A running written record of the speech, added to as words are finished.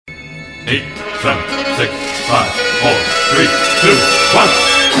8, 7, 6, 5, 4, 3, 2, 1.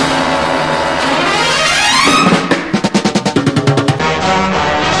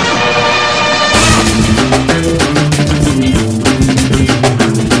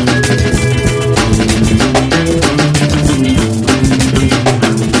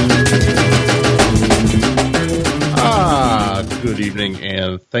 Good evening,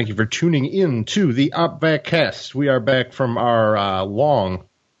 and thank you for tuning in to the OpVacCast. We are back from our long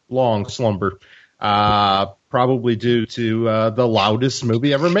slumber, probably due to the loudest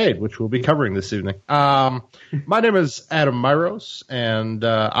movie ever made, which we'll be covering this evening. My name is Adam Myros, and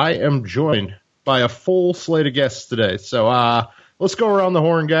I am joined by a full slate of guests today. So let's go around the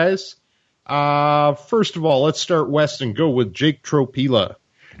horn, guys. First of all, let's start west and go with Jake Tropila.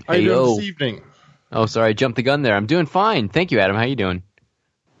 How are you doing this evening? Oh, sorry, I jumped the gun there. I'm doing fine. Thank you, Adam. How you doing?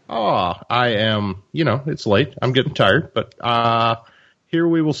 Oh, I am, it's late. I'm getting tired, but here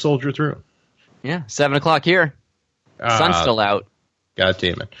we will soldier through. Yeah, 7 o'clock here. Sun's still out. God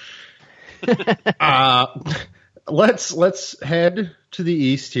damn it. Let's head to the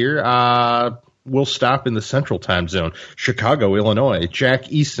east here. We'll stop in the central time zone. Chicago, Illinois.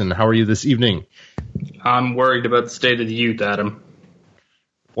 Jack Easton, how are you this evening? I'm worried about the state of the youth, Adam.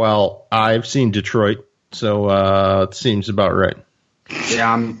 Well, I've seen Detroit, so it seems about right.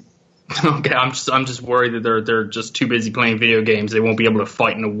 Yeah, I'm just worried that they're just too busy playing video games. They won't be able to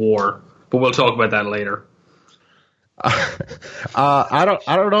fight in a war. But we'll talk about that later. I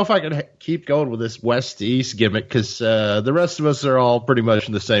don't know if I can keep going with this west to east gimmick because the rest of us are all pretty much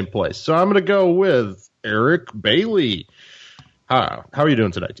in the same place. So I'm going to go with Eric Bailey. How are you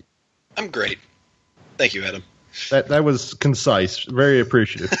doing tonight? I'm great. Thank you, Adam. That was concise. Very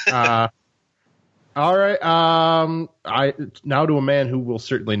appreciative. All right. Now to a man who will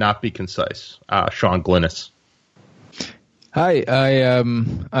certainly not be concise. Sean Glynis. Hi,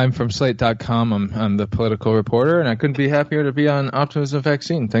 I'm from Slate.com. I'm the political reporter, and I couldn't be happier to be on Optimism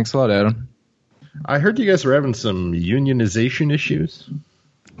Vaccine. Thanks a lot, Adam. I heard you guys were having some unionization issues.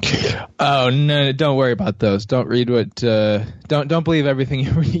 Oh no! Don't worry about those. Don't read what. Don't believe everything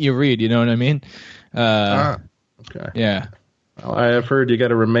you read. You know what I mean? Okay. Yeah. Well, I have heard you got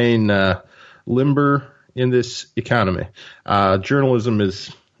to remain limber in this economy. Journalism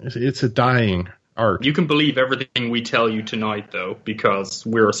it's a dying art. You can believe everything we tell you tonight, though, because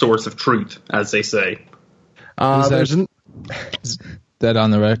we're a source of truth, as they say. Is that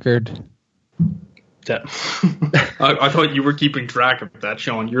on the record? I thought you were keeping track of that,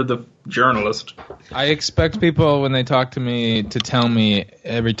 Sean. You're the journalist. I expect people, when they talk to me, to tell me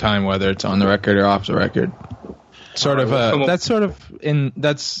every time whether it's on the record or off the record. That's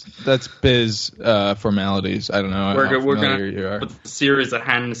biz formalities. I don't know. We're going to put a series of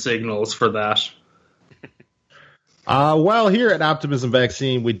hand signals for that. Well, here at Optimism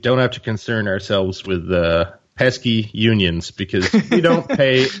Vaccine, we don't have to concern ourselves with pesky unions because we don't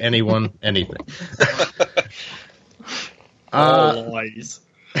pay anyone anything. Lies.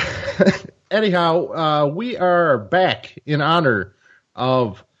 Anyhow, we are back in honor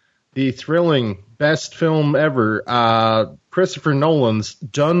of the thrilling best film ever, Christopher Nolan's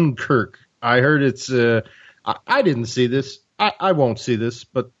Dunkirk. I heard it's. I didn't see this. I won't see this,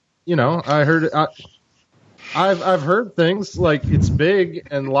 but I heard. I've heard things like it's big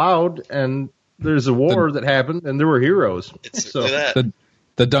and loud and. There's a war that happened, and there were heroes. The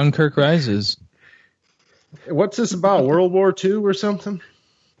Dunkirk Rises. What's this about, World War II or something?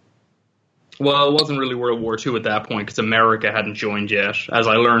 Well, it wasn't really World War II at that point, because America hadn't joined yet. As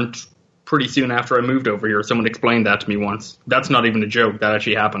I learned pretty soon after I moved over here. Someone explained that to me once. That's not even a joke. That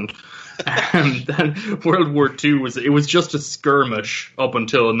actually happened. And then World War II was just a skirmish up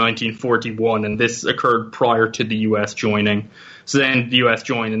until 1941, and this occurred prior to the U.S. joining. So then the U.S.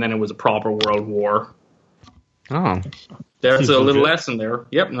 joined, and then it was a proper world war. Oh. There's a little lesson there.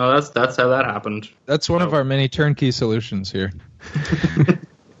 Yep, no, that's how that happened. That's one of our many turnkey solutions here.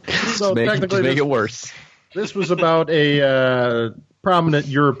 So technically, make it worse. This was about a prominent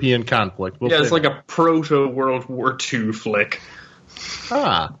European conflict. It's like a proto-World War II flick.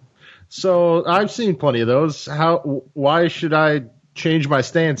 So I've seen plenty of those. Why should I change my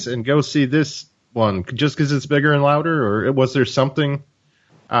stance and go see this one? Just because it's bigger and louder? Or was there something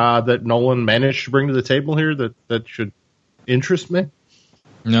that Nolan managed to bring to the table here that should interest me?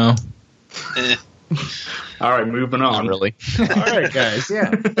 No. All right, moving on. Not really. All right, guys. Yeah.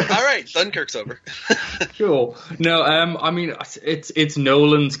 All right, Dunkirk's over. Cool. No, I mean, it's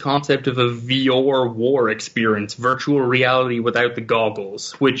Nolan's concept of a VR war experience, virtual reality without the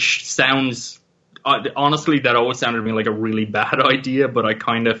goggles, which sounds. Honestly, that always sounded to me like a really bad idea, but I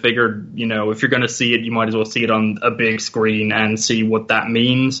kind of figured, if you're going to see it, you might as well see it on a big screen and see what that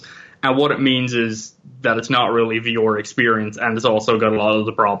means. And what it means is that it's not really a VR experience, and it's also got a lot of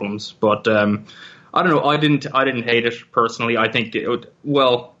the problems. But I don't know. I didn't hate it personally. I think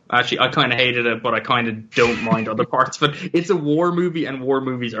actually, I kind of hated it, but I kind of don't mind other parts. But it's a war movie, and war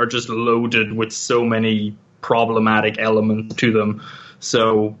movies are just loaded with so many problematic elements to them.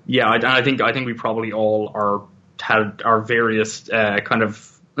 So yeah, I think we probably all had our various kind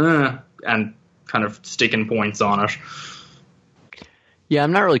of sticking points on it. Yeah,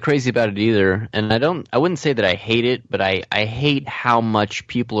 I'm not really crazy about it either, and I wouldn't say that I hate it, but I hate how much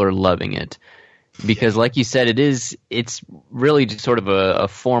people are loving it. Because like you said, it's really just sort of a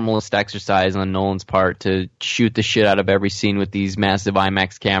formalist exercise on Nolan's part to shoot the shit out of every scene with these massive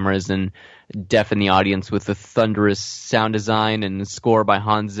IMAX cameras and deafen the audience with the thunderous sound design and the score by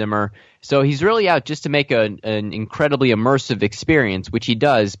Hans Zimmer. So he's really out just to make an incredibly immersive experience, which he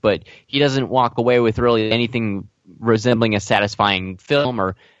does, but he doesn't walk away with really anything resembling a satisfying film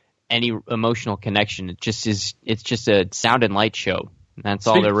or any emotional connection. It's just a sound and light show. That's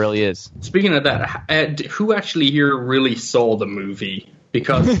all there really is. Speaking of that, who actually here really saw the movie?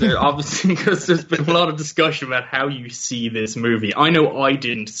 Because there's been a lot of discussion about how you see this movie. I know I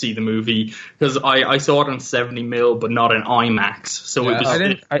didn't see the movie because I saw it on 70mm, but not in IMAX. So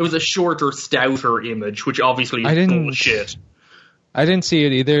it was a shorter, stouter image, which obviously is bullshit. I didn't see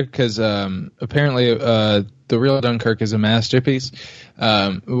it either because apparently the real Dunkirk is a masterpiece.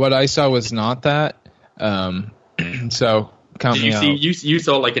 What I saw was not that. So count me out. You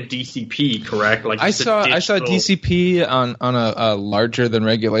saw like a DCP, correct? Like I saw DCP on a larger than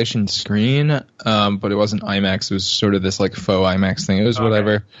regulation screen, but it wasn't IMAX. It was sort of this like faux IMAX thing. It was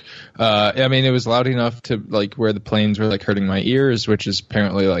whatever. I mean, it was loud enough to like where the planes were like hurting my ears, which is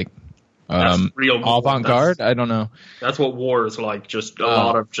apparently like real avant-garde. I don't know. That's what war is like. Just a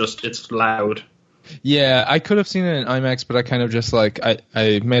lot of it's loud. Yeah, I could have seen it in IMAX, but I kind of just like I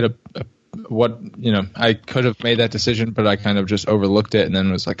made I could have made that decision, but I kind of just overlooked it and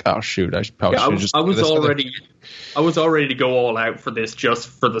then was like, oh shoot, I probably should just. I was already to go all out for this just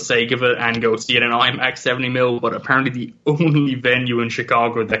for the sake of it and go see it in IMAX 70mm, but apparently the only venue in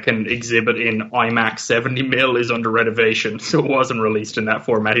Chicago that can exhibit in IMAX 70mm is under renovation, so it wasn't released in that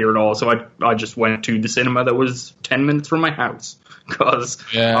format here at all. So I just went to the cinema that was 10 minutes from my house because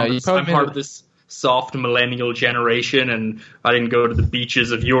I'm part of this soft millennial generation, and I didn't go to the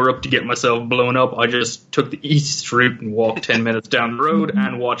beaches of Europe to get myself blown up. I just took the east route and walked 10 minutes down the road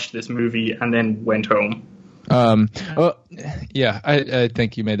and watched this movie and then went home. Well, yeah, I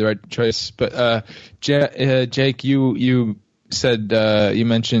think you made the right choice. But Jake, you said you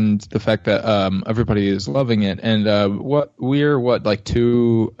mentioned the fact that everybody is loving it, and we're like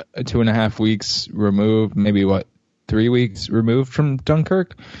 2.5 weeks removed, maybe 3 weeks removed from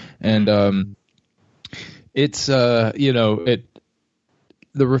Dunkirk, and it's the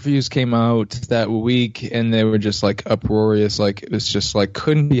reviews came out that week and they were just like uproarious, like it was just like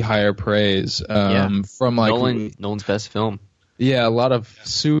couldn't be higher praise from like Nolan's best film. Yeah, a lot of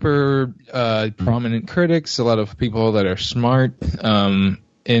super prominent critics, a lot of people that are smart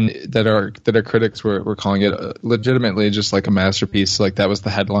that are critics were calling it legitimately just like a masterpiece. Like that was the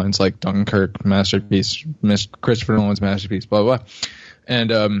headlines, like Dunkirk masterpiece, Christopher Nolan's masterpiece, blah blah.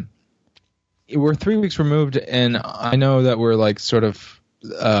 And we're 3 weeks removed, and I know that we're like sort of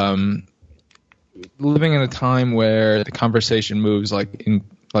living in a time where the conversation moves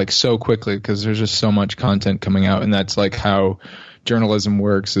like so quickly because there's just so much content coming out, and that's like how journalism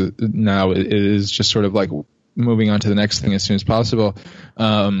works now. It is just sort of like moving on to the next thing as soon as possible.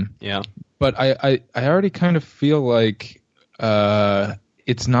 But I already kind of feel like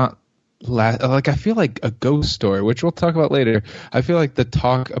it's not. I feel like a ghost story, which we'll talk about later. I feel like the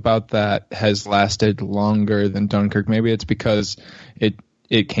talk about that has lasted longer than Dunkirk. Maybe it's because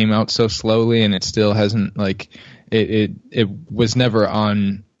it came out so slowly and it still hasn't like it was never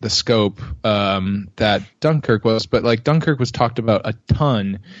on the scope that Dunkirk was. But like Dunkirk was talked about a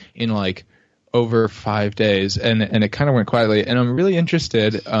ton in like over 5 days, and it kind of went quietly. And I'm really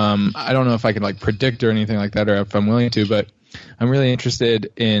interested. I don't know if I can like predict or anything like that, or if I'm willing to, but I'm really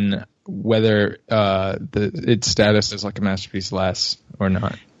interested in whether its status as like a masterpiece lasts or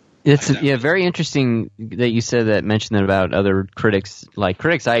not. It's very interesting that you said that, mentioned that about other critics. Like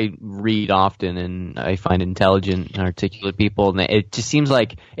critics I read often and I find intelligent and articulate people, and it just seems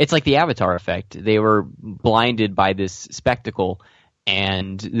like it's like the Avatar effect. They were blinded by this spectacle,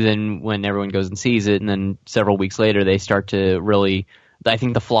 and then when everyone goes and sees it, and then several weeks later they start to really, I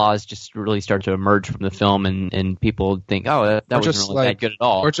think the flaws just really start to emerge from the film, and people think, oh, that wasn't really that good at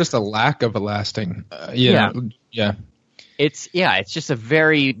all. Or just a lack of a lasting, Yeah. It's just a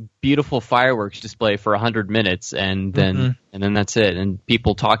very beautiful fireworks display for 100 minutes, and then that's it. And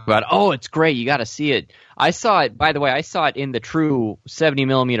people talk about, oh, it's great, you got to see it. I saw it. By the way, I saw it in the true 70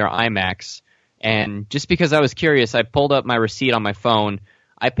 millimeter IMAX, and just because I was curious, I pulled up my receipt on my phone.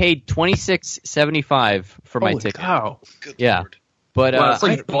 I paid $26.75 for my ticket. Cow. Good Yeah, Lord. but Well, it's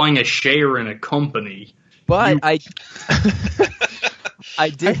like buying a share in a company. but I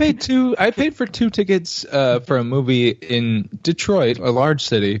did. I paid for 2 tickets for a movie in Detroit, a large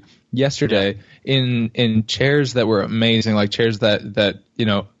city, yesterday in chairs that were amazing, like chairs that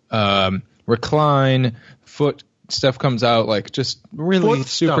recline, foot stuff comes out, like just really Foot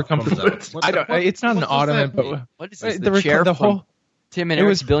super stuff comes comfortable. out. I don't. It's not an what does ottoman, that mean? but What is this? The chair the from whole. Tim and it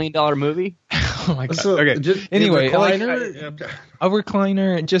Eric's was- $1 billion movie? Oh my god. So, Okay. just- Anyway, the like, recliner? a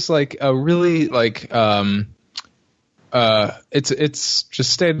recliner, just like a really like it's just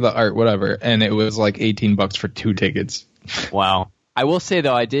state of the art, whatever, and it was like $18 for 2 tickets. Wow. I will say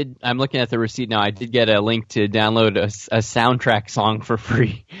though, I'm looking at the receipt now. I did get a link to download a soundtrack song for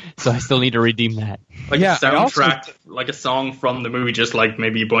free, so I still need to redeem that. Like Yeah, a I also- soundtrack, like a song from the movie, just like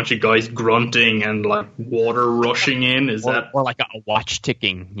maybe a bunch of guys grunting and like water rushing in. Is that Or like a watch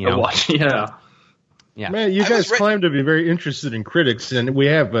ticking, you a know? watch? Yeah. Yeah. Man, you I guys was claim to be very interested in critics, and we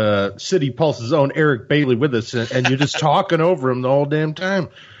have City Pulse's own Eric Bailey with us, and you're just talking over him the whole damn time.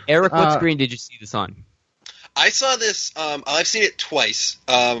 Eric, what screen did you see this on? I saw this. I've seen it twice.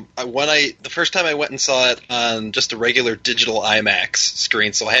 The first time I went and saw it on just a regular digital IMAX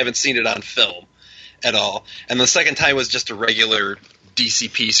screen, so I haven't seen it on film at all. And the second time was just a regular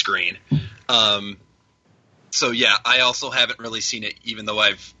DCP screen. So yeah, I also haven't really seen it, even though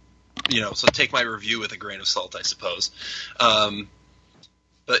I've, so take my review with a grain of salt, I suppose.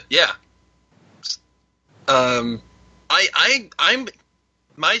 But yeah, I'm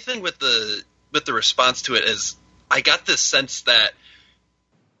my thing with the response to it is I got this sense that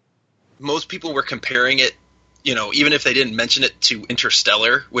most people were comparing it, even if they didn't mention it, to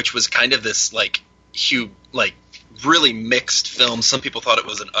Interstellar, which was kind of this like huge, like really mixed film. Some people thought it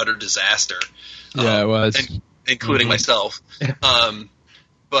was an utter disaster. Yeah, it was. Including myself.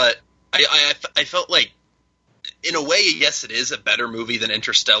 But I felt like, in a way, yes, it is a better movie than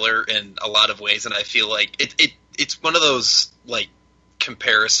Interstellar in a lot of ways, and I feel like it's one of those like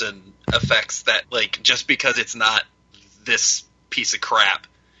comparison effects that, like, just because it's not this piece of crap,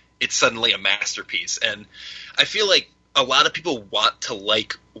 it's suddenly a masterpiece. And I feel like a lot of people want to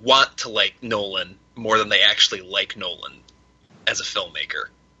like Nolan more than they actually like Nolan as a filmmaker.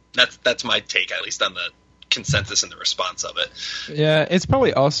 That's my take, at least on the consensus and the response of it. Yeah, it's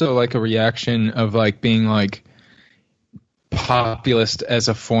probably also like a reaction of like being like populist as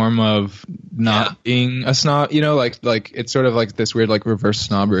a form of not being a snob, like it's sort of like this weird like reverse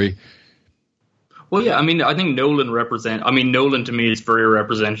snobbery. Well, yeah, I mean, I think Nolan to me is very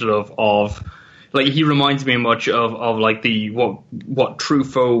representative of, like, he reminds me much of like the what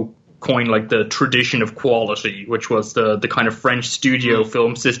Truffaut coined, like the tradition of quality, which was the kind of French studio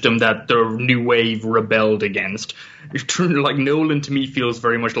film system that the new wave rebelled against. Like, Nolan to me feels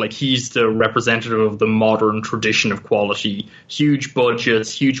very much like he's the representative of the modern tradition of quality. Huge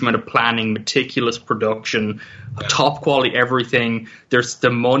budgets, huge amount of planning, meticulous production, top quality everything. There's the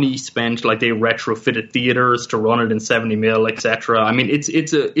money spent, like they retrofitted theaters to run it in 70 mil, etc. I mean,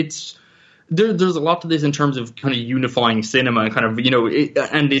 there's a lot to this in terms of kind of unifying cinema and kind of,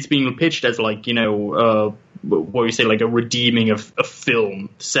 and it's being pitched as like, what you say, like a redeeming of film,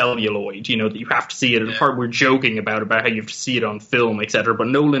 celluloid, that you have to see it. And part we're joking about how you have to see it on film, etc. But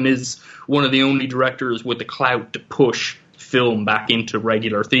Nolan is one of the only directors with the clout to push film back into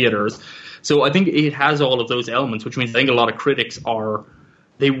regular theaters. So I think it has all of those elements, which means I think a lot of critics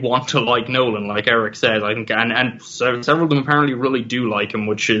they want to like Nolan, like Eric said, I think, and several of them apparently really do like him,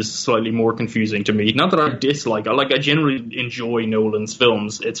 which is slightly more confusing to me. Not that I dislike, I generally enjoy Nolan's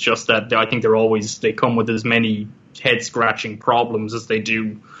films. It's just that I think they come with as many head-scratching problems as they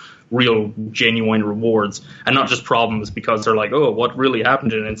do real, genuine rewards, and not just problems because they're like, oh, what really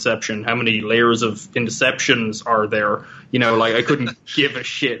happened in Inception? How many layers of interceptions are there? I couldn't give a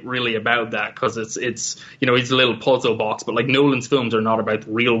shit really about that because it's it's a little puzzle box. But like, Nolan's films are not about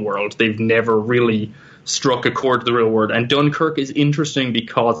the real world. They've never really struck a chord to the real world. And Dunkirk is interesting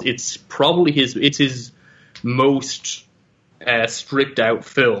because it's probably his most stripped out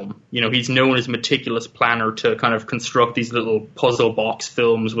film. He's known as meticulous planner to kind of construct these little puzzle box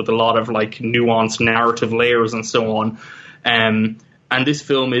films with a lot of like nuanced narrative layers and so on. And And this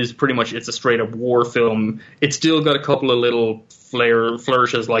film is pretty much, it's a straight up war film. It's still got a couple of little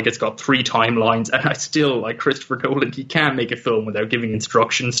flourishes, like it's got 3 timelines, and I still, like Christopher Nolan, he can't make a film without giving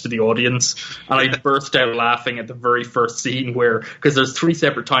instructions to the audience. And I burst out laughing at the very first scene where, because there's 3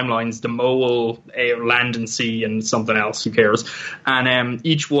 separate timelines, the mole, land and sea, and something else, who cares? And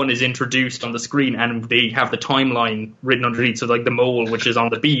each one is introduced on the screen, and they have the timeline written underneath. So like the mole, which is on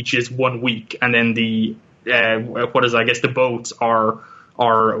the beach, is 1 week, and then the the boats are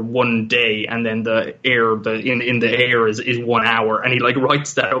 1 day, and then the air, in the air is 1 hour, and he like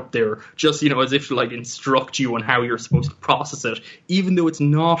writes that up there just, as if to like instruct you on how you're supposed to process it, even though it's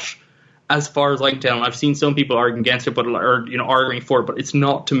not, as far as I can tell. And I've seen some people arguing against it, arguing for it, but it's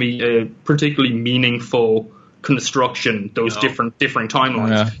not, to me, a particularly meaningful construction, those different timelines.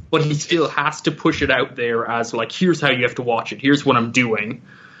 Yeah. But he still has to push it out there as like, here's how you have to watch it, here's what I'm doing.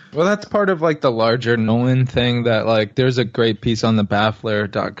 Well, that's part of like the larger Nolan thing, that like there's a great piece on the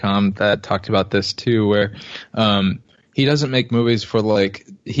Baffler.com that talked about this too, where he doesn't make movies for like,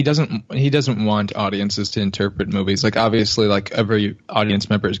 he doesn't want audiences to interpret movies. Like obviously like every audience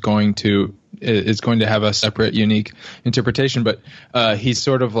member is going to have a separate, unique interpretation, but he's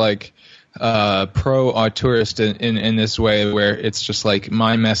sort of like pro-auteurist in this way, where it's just like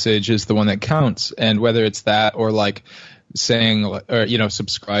my message is the one that counts, and whether it's that or like saying, or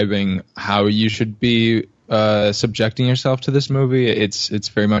subscribing how you should be subjecting yourself to this movie, it's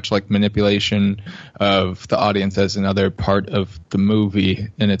very much like manipulation of the audience as another part of the movie,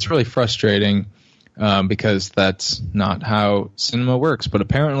 and it's really frustrating because that's not how cinema works. But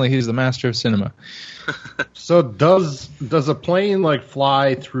apparently he's the master of cinema. So does a plane like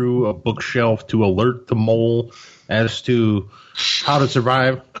fly through a bookshelf to alert the mole as to how to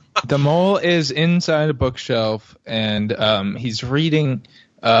survive? The mole is inside a bookshelf, and he's reading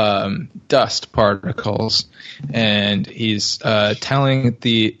dust particles, and he's telling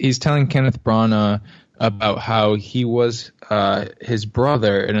Kenneth Branagh about how he was his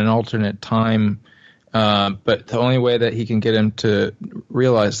brother in an alternate time, but the only way that he can get him to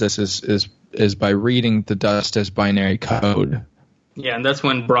realize this is by reading the dust as binary code. Yeah, and that's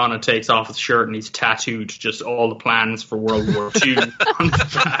when Branagh takes off his shirt and he's tattooed just all the plans for World War II on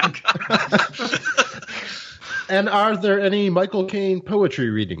his back. And are there any Michael Caine poetry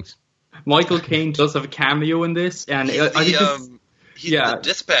readings? Michael Caine does have a cameo in this, and he's the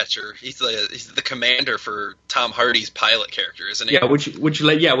dispatcher. He's the commander for Tom Hardy's pilot character, isn't he? Yeah, which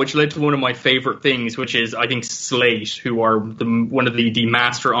led to one of my favorite things, which is I think Slate, who are one of the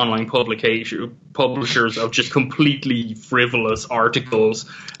master online publishers of just completely frivolous articles.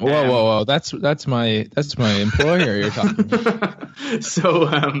 Whoa! That's my employer you're talking about. So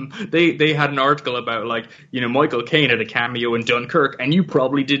they had an article about Michael Caine had a cameo in Dunkirk, and you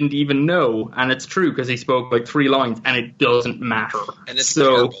probably didn't even know, and it's true because he spoke like 3 lines, and it doesn't matter. And it's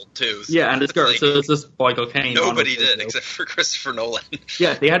garbled too. So yeah, and it's garbled. So it's just Michael Caine. Nobody did except for Christopher Nolan.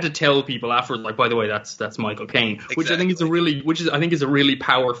 Yeah, they had to tell people afterwards, like, by the way, that's Michael Caine, exactly. Which I think is a really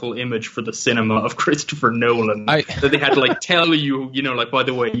powerful image for the cinema of Christopher Nolan. That they had to tell you, by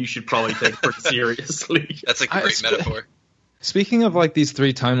the way, you should probably take it pretty seriously. That's a great metaphor. Speaking of these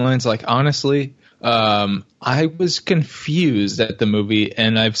 3 timelines, honestly, I was confused at the movie,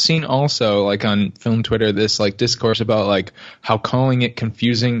 and I've seen also on film Twitter this discourse about how calling it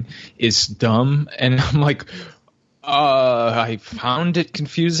confusing is dumb, and I'm like, I found it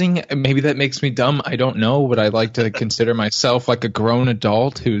confusing. Maybe that makes me dumb. I don't know, but I like to consider myself a grown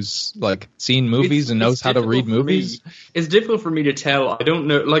adult who's seen movies and knows how to read movies. It's difficult for me to tell. I don't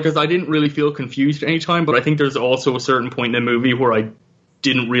know, because I didn't really feel confused at any time, but I think there's also a certain point in the movie where I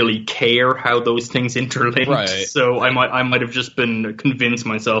didn't really care how those things interlinked. Right. So I might have just been convinced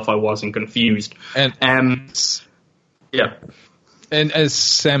myself I wasn't confused. And yeah. And as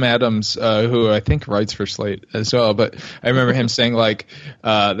Sam Adams, who I think writes for Slate as well, but I remember him saying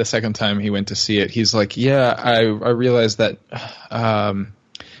the second time he went to see it, he's like, yeah, I realized that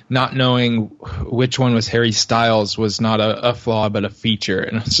not knowing which one was Harry Styles was not a flaw but a feature.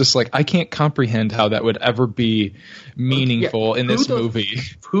 And it's just I can't comprehend how that would ever be meaningful in this movie.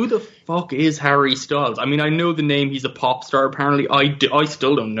 Who the fuck is Harry Styles? I mean, I know the name, he's a pop star apparently. I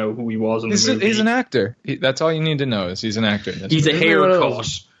still don't know who he was in the movie. He's an actor. That's all you need to know is he's an actor. He's a haircut.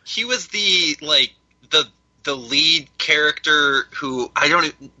 He was the lead character who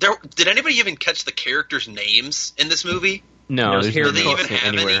did anybody even catch the characters' names in this movie? No, did they even have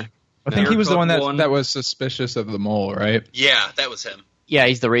anywhere. any? I think he was the one that was suspicious of the mole, right? Yeah, that was him. Yeah,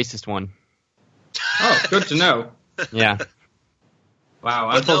 he's the racist one. Oh, good to know. Yeah. Wow,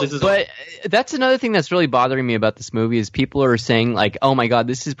 I But thought no, this is. But that's another thing that's really bothering me about this movie is people are saying like, "Oh my God,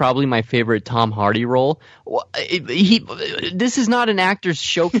 this is probably my favorite Tom Hardy role." Well, this is not an actor's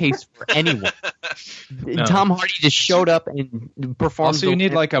showcase for anyone. No. Tom Hardy just showed up and performed. Also, you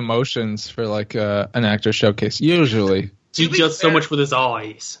need like emotions for like an actor showcase. Usually, he to be does so fair- much with his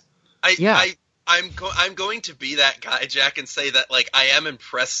eyes. I'm going to be that guy, Jack, and say that like I am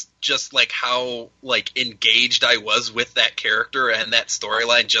impressed just like how like engaged I was with that character and that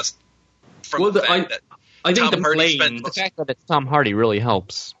storyline just from Well, the fact that I think Tom the Hardy plane, spent the fact that it's Tom Hardy really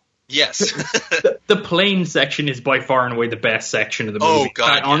helps. yes. the plane section is by far and away the best section of the movie. Oh,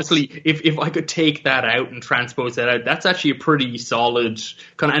 God, And honestly, if I could take that out and transpose that out, that's actually a pretty solid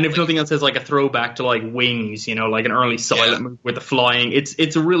kind of. And if nothing else, as like a throwback to like Wings, you know, like an early silent movie with the flying. It's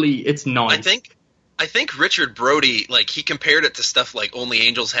nice. I think Richard Brody, like, he compared it to stuff like Only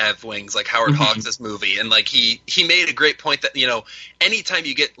Angels Have Wings, like Howard Hawks' movie, and like he made a great point that, you know, anytime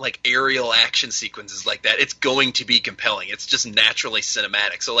you get like aerial action sequences like that, it's going to be compelling. It's just naturally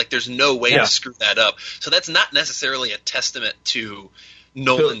cinematic. So like there's no way to screw that up. So that's not necessarily a testament to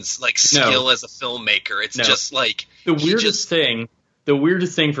Nolan's like skill as a filmmaker. It's just like The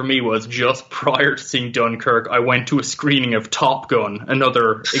weirdest thing for me was just prior to seeing Dunkirk, I went to a screening of Top Gun,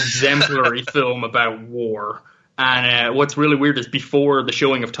 another exemplary film about war. And what's really weird is before the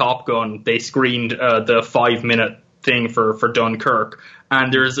showing of Top Gun, they screened the 5-minute thing for Dunkirk.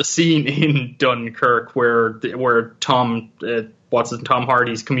 And there's a scene in Dunkirk where Tom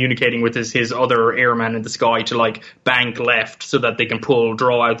Hardy's communicating with his other airman in the sky to like bank left so that they can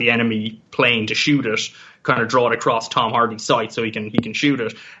draw out the enemy plane to shoot it, kind of draw it across Tom Hardy's sight so he can shoot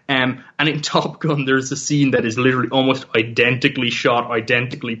it. And in Top Gun, there's a scene that is literally almost identically shot,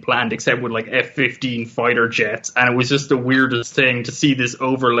 identically planned, except with like F-15 fighter jets. And it was just the weirdest thing to see this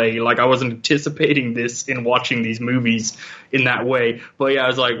overlay. Like I wasn't anticipating this in watching these movies in that way. But yeah, I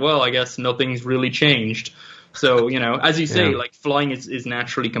was like, well, I guess nothing's really changed. So, you know, as you say, like flying is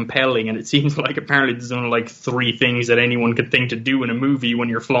naturally compelling, and it seems like apparently there's only like 3 things that anyone could think to do in a movie when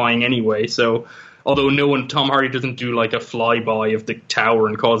you're flying anyway. So, although Tom Hardy doesn't do like a flyby of the tower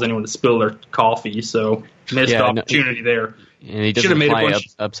and cause anyone to spill their coffee, so missed opportunity there. And he doesn't fly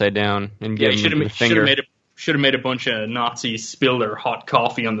upside down and give him the finger. Should have made a bunch of Nazis spill their hot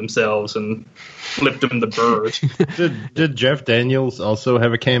coffee on themselves and flipped them the bird. Did Jeff Daniels also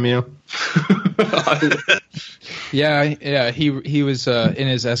have a cameo? Yeah. He was in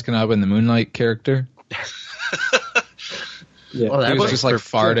his Escanaba and the Moonlight character. Well, He was just like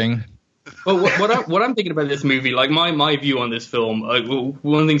farting. Well, what I'm thinking about this movie, like my view on this film,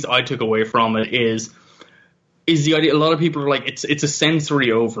 one of the things I took away from it is the idea. A lot of people are like, it's a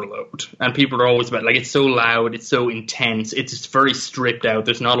sensory overload, and people are always about like it's so loud, it's so intense, it's very stripped out.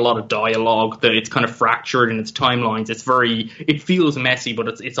 There's not a lot of dialogue. That it's kind of fractured in its timelines. It feels messy, but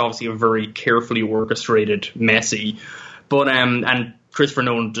it's obviously a very carefully orchestrated messy. But and Christopher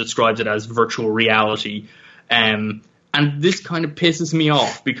Nolan describes it as virtual reality. And this kind of pisses me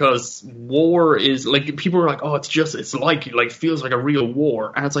off because war is like people are like, oh, it's like feels like a real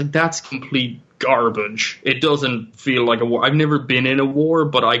war, and it's like that's complete garbage. It doesn't feel like a war. I've never been in a war,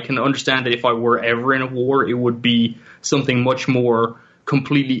 but I can understand that if I were ever in a war, it would be something much more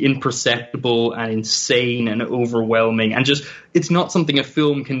completely imperceptible and insane and overwhelming, and just it's not something a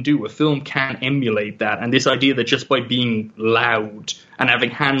film can do. A film can't emulate that, and this idea that just by being loud and having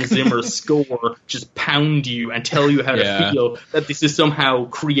Hans Zimmer's score just pound you and tell you how to feel, that this is somehow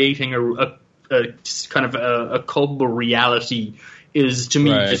creating a kind of a culpable reality is, to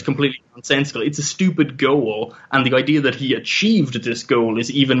me, just completely nonsensical. It's a stupid goal, and the idea that he achieved this goal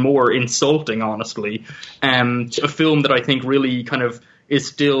is even more insulting, honestly. A film that I think really kind of is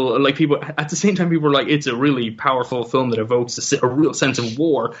still, like, people, at the same time, people are like, it's a really powerful film that evokes a real sense of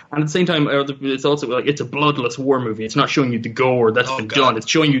war, and at the same time, it's also like, it's a bloodless war movie. It's not showing you the gore that's been done. It's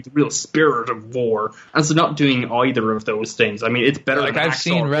showing you the real spirit of war, and it's not doing either of those things. I mean, it's better like than I've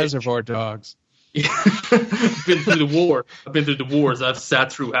seen Reservoir Dogs. I've been through the war. I've been through the wars. I've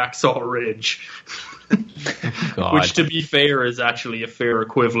sat through Hacksaw Ridge. Which, to be fair, is actually a fair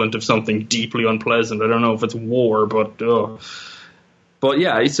equivalent of something deeply unpleasant. I don't know if it's war, but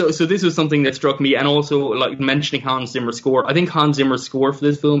yeah. So this was something that struck me, and also like mentioning Hans Zimmer's score. I think Hans Zimmer's score for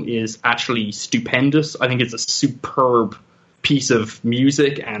this film is actually stupendous. I think it's a superb piece of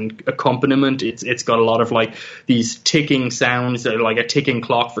music and accompaniment. It's got a lot of like these ticking sounds, like a ticking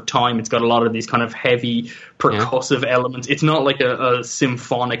clock for time. It's got a lot of these kind of heavy percussive elements. It's not like a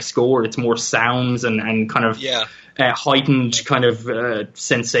symphonic score. It's more sounds and kind of heightened kind of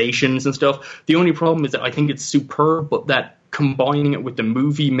sensations and stuff. The only problem is that I think it's superb, but that combining it with the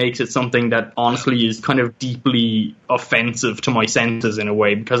movie makes it something that honestly is kind of deeply offensive to my senses in a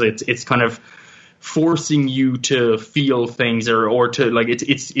way, because it's kind of forcing you to feel things or to like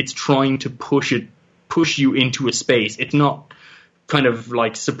it's trying to push you into a space. It's not kind of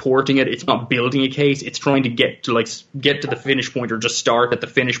like supporting it. It's not building a case. It's trying to get to the finish point, or just start at the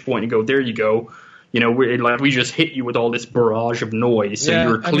finish point and go, there you go. You know, we just hit you with all this barrage of noise, so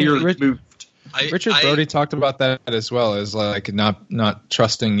you're clearly moved. Richard Brody talked about that as well, as like not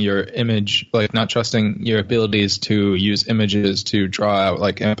trusting your image, like not trusting your abilities to use images to draw out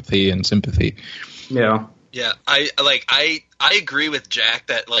like empathy and sympathy. Yeah. Yeah, I agree with Jack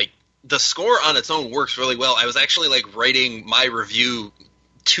that like the score on its own works really well. I was actually like writing my review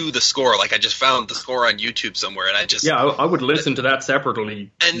to the score. Like I just found the score on YouTube somewhere, and I would listen to that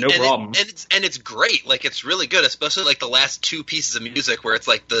separately. No problem. It's great. Like it's really good, especially like the last two pieces of music where it's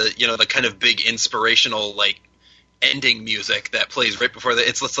like the kind of big inspirational like ending music that plays right before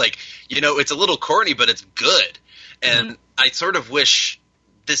it's like, it's a little corny, but it's good. And I sort of wish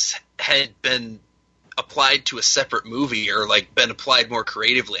this had been applied to a separate movie, or like been applied more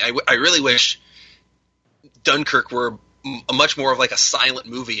creatively. I really wish Dunkirk were much more of like a silent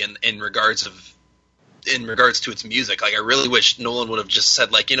movie in regards to its music. Like I really wish Nolan would have just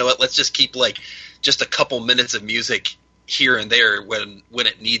said like, you know what, let's just keep like just a couple minutes of music here and there when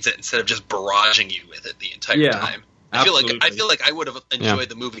it needs it, instead of just barraging you with it the entire time. I feel like I would have enjoyed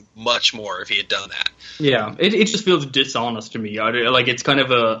the movie much more if he had done that. Yeah, it just feels dishonest to me. Like it's kind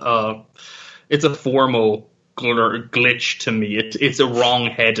of it's a formal glitch to me. It's a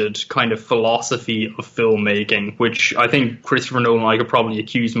wrong-headed kind of philosophy of filmmaking, which I think Christopher Nolan, I could probably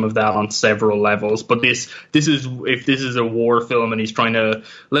accuse him of that on several levels. But this is if this is a war film and he's trying to,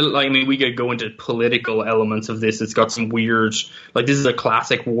 I mean, we could go into political elements of this. It's got some weird, like this is a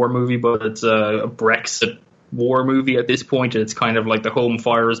classic war movie, but it's a Brexit war movie at this point. It's kind of like the home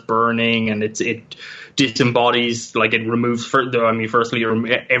fire is burning, and it disembodies, like it removes. Firstly,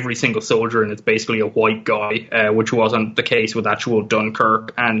 every single soldier, and it's basically a white guy, which wasn't the case with actual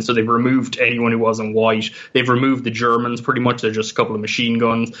Dunkirk. And so they've removed anyone who wasn't white. They've removed the Germans pretty much. They're just a couple of machine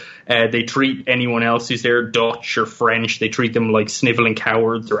guns. They treat anyone else who's there, Dutch or French, they treat them like sniveling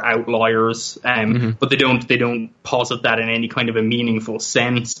cowards or outliers. But they don't posit that in any kind of a meaningful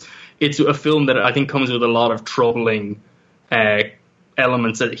sense. It's a film that I think comes with a lot of troubling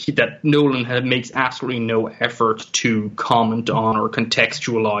elements that Nolan makes absolutely no effort to comment on or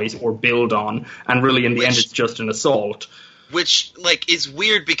contextualize or build on, and really in the end it's just an assault. Which like is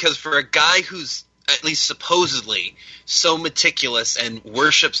weird, because for a guy who's at least supposedly so meticulous and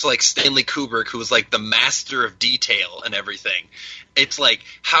worships like Stanley Kubrick, who was like the master of detail and everything, it's like,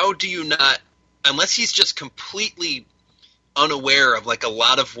 how do you not, unless he's just completely unaware of like a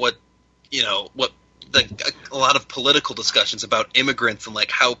lot of what a lot of political discussions about immigrants and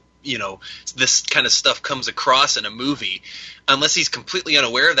like how this kind of stuff comes across in a movie, unless he's completely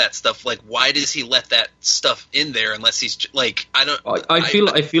unaware of that stuff, like why does he let that stuff in there? Unless he's like, I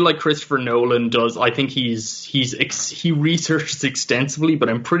feel like Christopher Nolan does. I think he researches extensively, but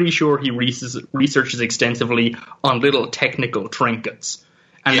I'm pretty sure he researches extensively on little technical trinkets.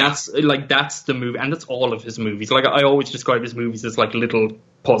 And that's the movie, and that's all of his movies. Like I always describe his movies as like little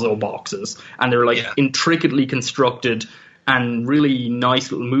puzzle boxes, and they're like intricately constructed and really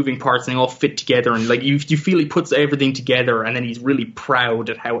nice little moving parts, and they all fit together. And like you feel he puts everything together, and then he's really proud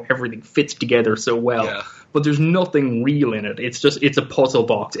at how everything fits together so well. Yeah. But there's nothing real in it. It's a puzzle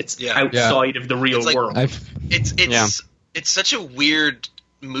box. It's outside of the real world. It's such a weird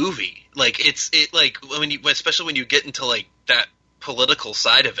movie. Like especially when you get into like that political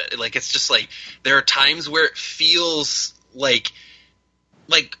side of it, like it's just like there are times where it feels like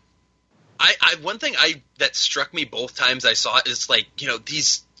I one thing that struck me both times I saw it is like,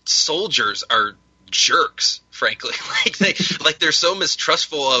 these soldiers are jerks, frankly. Like they're so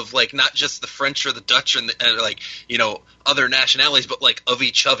mistrustful of like not just the French or the Dutch and like other nationalities, but like of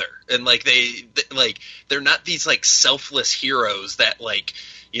each other, and like they're not these like selfless heroes that like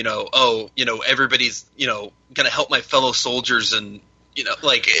everybody's gonna help my fellow soldiers, and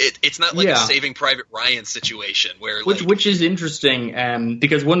it's not like a Saving Private Ryan situation where which is interesting,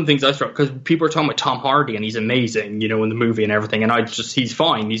 because one of the things I struck, because people are talking about Tom Hardy and he's amazing, in the movie and everything, and he's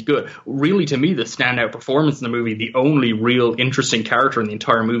fine, he's good. Really, to me, the standout performance in the movie, the only real interesting character in the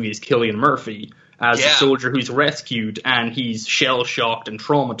entire movie is Cillian Murphy as a soldier who's rescued, and he's shell shocked and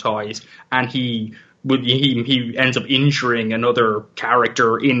traumatized, and he he ends up injuring another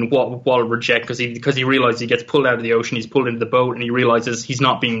character in Water Reject because he realizes he gets pulled out of the ocean, he's pulled into the boat, and he realizes he's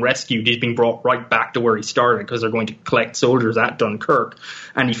not being rescued, he's being brought right back to where he started because they're going to collect soldiers at Dunkirk,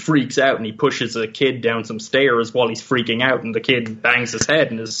 and he freaks out and he pushes a kid down some stairs while he's freaking out, and the kid bangs his head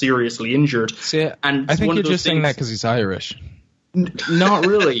and is seriously injured. See, and I think you're just saying that because he's Irish. Not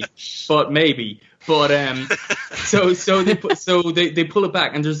really, but maybe. But so they pull it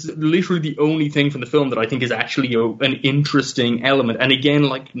back, and there's literally the only thing from the film that I think is actually an interesting element. And again,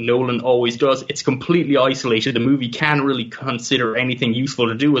 like Nolan always does, it's completely isolated. The movie can't really consider anything useful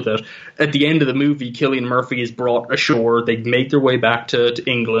to do with it. At the end of the movie, Cillian Murphy is brought ashore. They make their way back to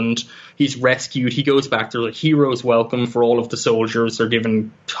England. He's rescued. He goes back. There's a hero's welcome for all of the soldiers. They're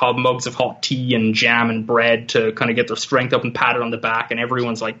given mugs of hot tea and jam and bread to kind of get their strength up and patted on the back. And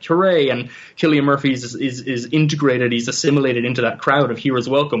everyone's like, hooray. And Cillian Murphy is integrated. He's assimilated into that crowd of hero's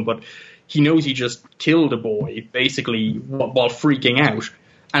welcome. But he knows he just killed a boy, basically, while freaking out.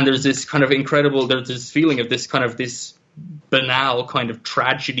 And there's this kind of incredible, there's this feeling of this banal kind of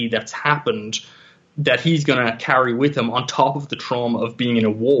tragedy that's happened that he's going to carry with him on top of the trauma of being in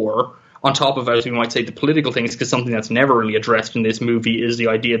a war. On top of, as we might say, the political things, because something that's never really addressed in this movie is the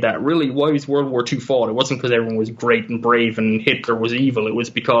idea that really, why was World War II fought? It wasn't because everyone was great and brave and Hitler was evil. It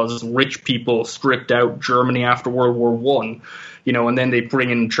was because rich people stripped out Germany after World War I. And then they bring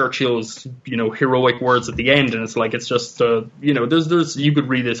in Churchill's, heroic words at the end, and it's like, it's just, there's you could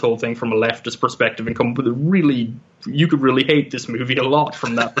read this whole thing from a leftist perspective and come with you could really hate this movie a lot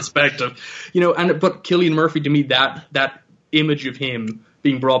from that perspective, but Cillian Murphy, to me, that image of him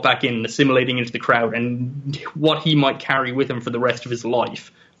being brought back in and assimilating into the crowd and what he might carry with him for the rest of his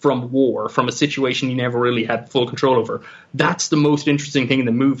life from war, from a situation he never really had full control over. That's the most interesting thing in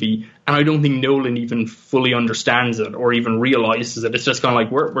the movie, and I don't think Nolan even fully understands it or even realizes it. It's just kind of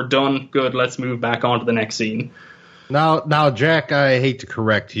like, we're done, good, let's move back on to the next scene. Now, Jack, I hate to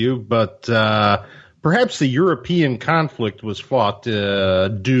correct you, but perhaps the European conflict was fought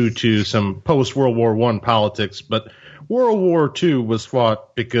due to some post-World War I politics, but World War II was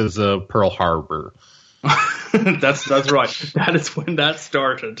fought because of Pearl Harbor. That's right. That is when that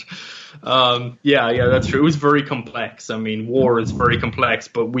started. Yeah, that's true. It was very complex. I mean, war is very complex,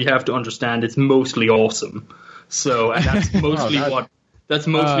 but we have to understand it's mostly awesome. So, and that's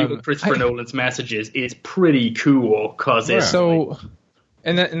mostly what Christopher Nolan's message is. It's pretty cool because it's so.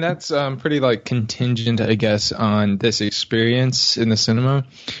 And that's pretty contingent, I guess, on this experience in the cinema,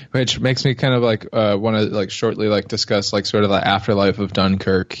 which makes me kind of want to shortly discuss sort of the afterlife of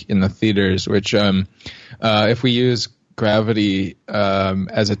Dunkirk in the theaters. Which, if we use Gravity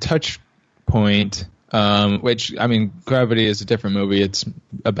as a touch point, which I mean, Gravity is a different movie. It's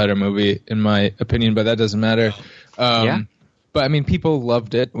a better movie in my opinion, but that doesn't matter. Yeah. But I mean, people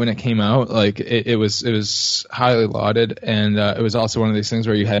loved it when it came out. It was highly lauded, and it was also one of these things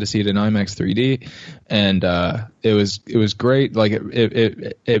where you had to see it in IMAX 3D, and it was great.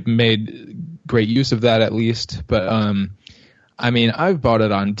 It made great use of that at least. But I mean, I've bought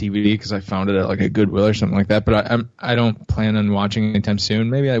it on DVD because I found it at a Goodwill or something like that. But I don't plan on watching it anytime soon.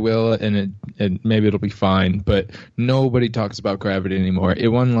 Maybe I will, and maybe it'll be fine. But nobody talks about Gravity anymore. It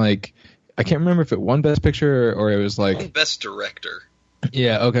won I can't remember if it won Best Picture or it was Best Director.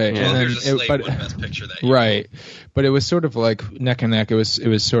 Yeah, okay. Yeah, and then won Best Picture that year. Right, but it was sort of neck and neck. It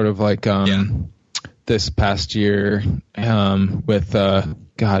was sort of this past year with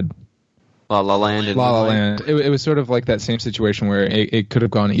God. La La Land. La La Land. It was sort of that same situation where it could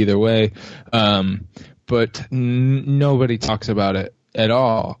have gone either way, but nobody talks about it at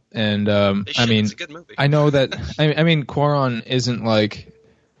all. And I mean, it's a good movie. I know that. I mean, Cuarón isn't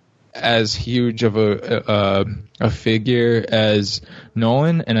as huge of a figure as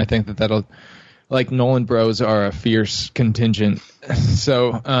Nolan, and I think that'll Nolan bros are a fierce contingent,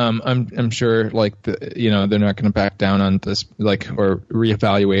 so I'm sure they're not going to back down on this or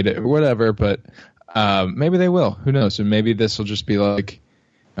reevaluate it or whatever, but maybe they will. Who knows? And maybe this will just be thought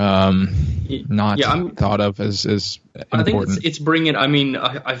of as important. I think it's bringing. I mean,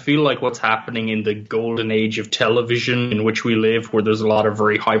 I feel like what's happening in the golden age of television in which we live, where there's a lot of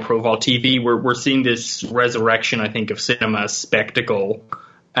very high-profile TV, we're seeing this resurrection, I think, of cinema as spectacle,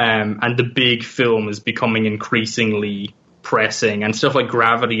 and the big film is becoming increasingly pressing, and stuff like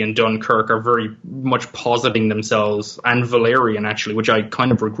Gravity and Dunkirk are very much positing themselves, and Valerian actually, which I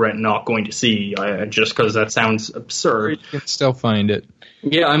kind of regret not going to see, just because that sounds absurd. You can still find it.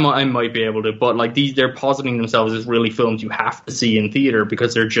 Yeah, I might be able to, but they're positing themselves as really films you have to see in theater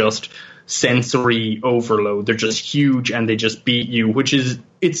because they're just sensory overload. They're just huge and they just beat you,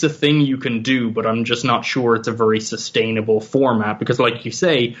 it's a thing you can do, but I'm just not sure it's a very sustainable format because, like you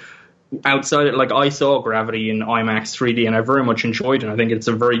say, outside it, like I saw Gravity in IMAX 3D and I very much enjoyed it. I think it's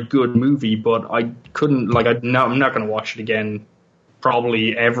a very good movie, but I couldn't like I'm not going to watch it again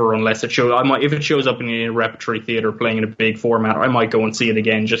probably ever unless it shows. If it shows up in a repertory theater playing in a big format, I might go and see it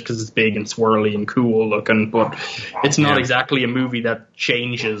again just because it's big and swirly and cool looking. But it's not exactly a movie that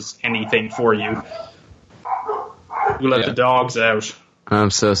changes anything for you. You let the dogs out.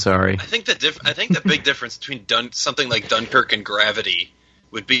 I'm so sorry. I think the big difference between something like Dunkirk and Gravity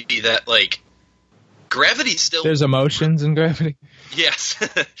would be that, like, Gravity still... There's emotions in Gravity? Yes.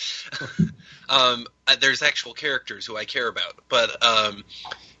 There's actual characters who I care about. But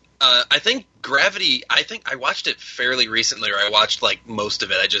I think Gravity... I watched it fairly recently, or I watched, like, most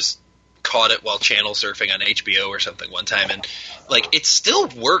of it. I just caught it while channel surfing on HBO or something one time. And, like, it still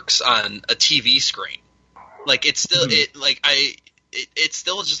works on a TV screen. Like, it's still... It's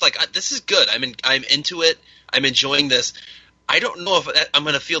still just like, this is good. I'm into it. I'm enjoying this. I don't know if I'm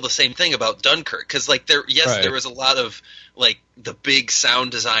going to feel the same thing about Dunkirk because, like, there was a lot of, like, the big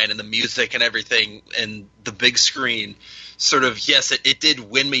sound design and the music and everything and the big screen. Sort of, yes, it did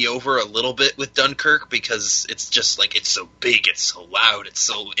win me over a little bit with Dunkirk because it's just like it's so big, it's so loud, it's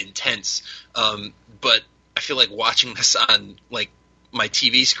so intense. But I feel like watching this on like my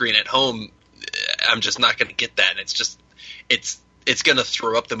TV screen at home, I'm just not going to get that. And it's going to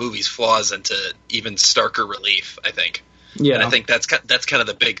throw up the movie's flaws into even starker relief, I think. Yeah, and I think that's kind of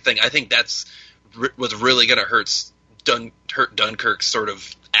the big thing. I think that's what's really going to hurt Dunkirk's sort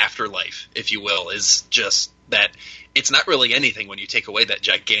of afterlife, if you will, is just that it's not really anything when you take away that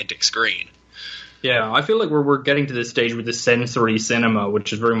gigantic screen. Yeah, I feel like we're getting to this stage with the sensory cinema,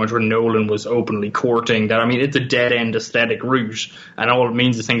 which is very much what Nolan was openly courting. That, I mean, it's a dead-end aesthetic route, and all it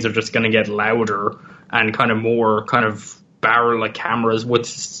means is things are just going to get louder and kind of more kind of barrel like cameras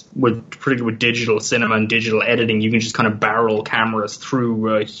particularly with digital cinema and digital editing. You can just kind of barrel cameras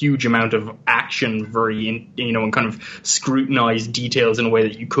through a huge amount of action, and kind of scrutinize details in a way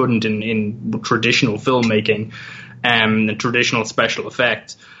that you couldn't in traditional filmmaking and traditional special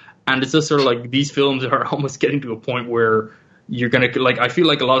effects. And it's just sort of like these films are almost getting to a point where you're gonna like. I feel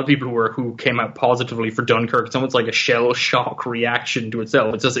like a lot of people who came out positively for Dunkirk, it's almost like a shell shock reaction to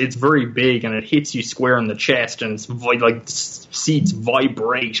itself. It's very big and it hits you square in the chest, and it's like seats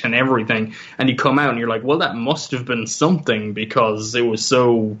vibrate and everything. And you come out and you're like, well, that must have been something because it was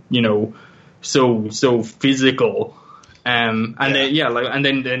so so physical. Then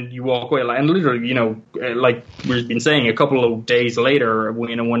you walk away, and literally, like we've been saying, a couple of days later,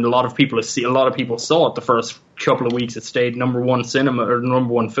 when a lot of people saw it the first couple of weeks, it stayed number one film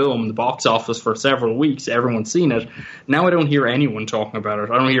in the box office for several weeks. Everyone's seen it. Now I don't hear anyone talking about it.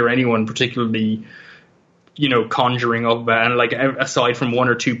 I don't hear anyone particularly, conjuring up about it. And like aside from one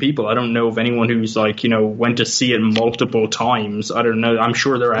or two people, I don't know of anyone who's like, went to see it multiple times. I don't know. I'm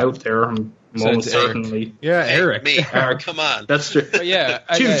sure they're out there. Most certainly. Yeah, Eric. Me. Eric, come on. That's true. Yeah,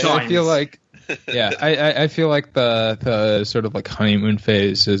 Two times. I feel like, I feel like the sort of like honeymoon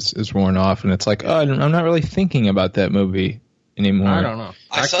phase is worn off, and it's like, oh, I'm not really thinking about that movie anymore. I don't know.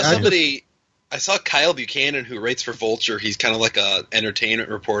 I saw Kyle Buchanan, who writes for Vulture. He's kind of like a entertainment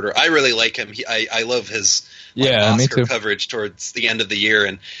reporter. I really like him. I love his Oscar coverage towards the end of the year,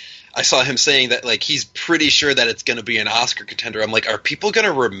 and I saw him saying that like he's pretty sure that it's going to be an Oscar contender. I'm like, are people going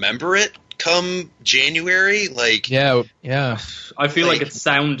to remember it come January? Like, yeah. I feel like it's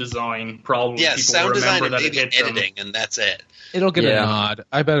sound design probably. Yeah, people sound design and that maybe editing, and that's it. It'll get a nod.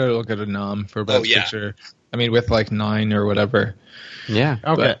 I bet it'll get a nom for Best Picture. I mean, with like 9 or whatever. Yeah.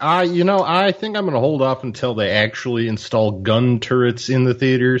 Okay. I think I'm going to hold off until they actually install gun turrets in the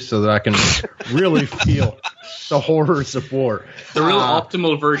theaters so that I can really feel the horrors of war. The real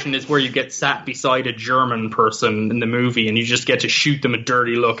optimal version is where you get sat beside a German person in the movie and you just get to shoot them a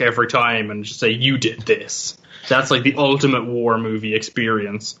dirty look every time and just say, you did this. That's like the ultimate war movie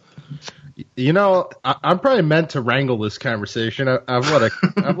experience. I'm probably meant to wrangle this conversation. I've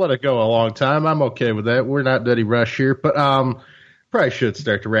let it go a long time. I'm okay with that. We're not in any rush here, but probably should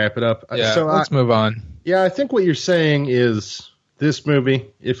start to wrap it up. Yeah, so let's move on. Yeah, I think what you're saying is this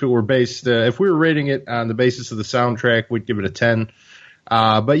movie, if it were based, if we were rating it on the basis of the soundtrack, we'd give it a 10.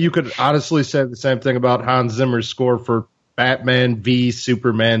 But you could honestly say the same thing about Hans Zimmer's score for Batman v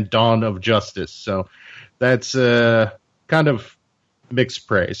Superman: Dawn of Justice. So that's kind of mixed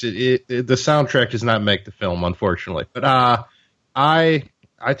praise. The soundtrack does not make the film, unfortunately. But I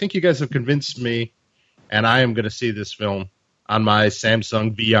think you guys have convinced me, and I am going to see this film on my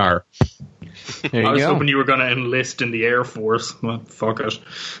Samsung VR. I was hoping you were going to enlist in the Air Force. Well, fuck it.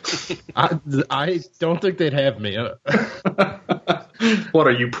 I don't think they'd have me. What,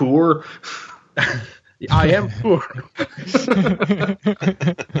 are you poor? I am poor.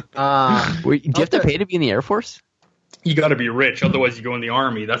 Wait, do you have to Okay. pay to be in the Air Force? You got to be rich, otherwise you go in the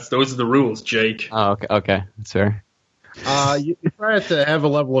army. Those are the rules, Jake. Oh, okay, that's fair. You try to have a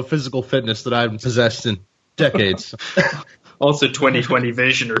level of physical fitness that I haven't possessed in decades. Also 20/20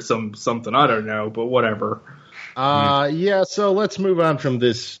 vision or something. I don't know, but whatever. Yeah, so let's move on from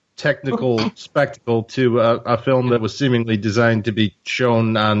this technical spectacle to a film that was seemingly designed to be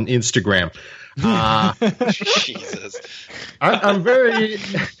shown on Instagram. Jesus. I'm very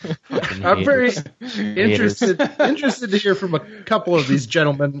Haters. interested to hear from a couple of these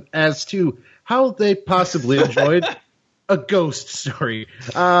gentlemen as to how they possibly enjoyed a ghost story.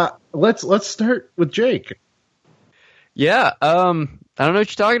 Let's start with Jake. Yeah, I don't know what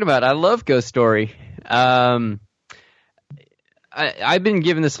you're talking about. I love Ghost Story. I've been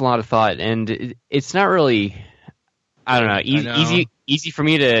giving this a lot of thought, and it's not really, I don't know, easy for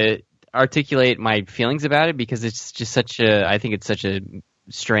me to articulate my feelings about it because it's just I think it's such a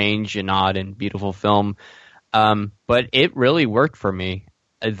strange and odd and beautiful film. But it really worked for me.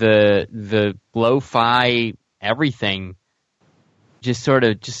 The lo-fi everything just sort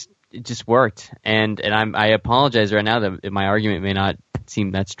of just worked, and I apologize right now that my argument may not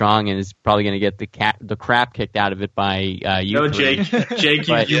seem that strong and is probably going to get the crap kicked out of it by you. No, three. Jake,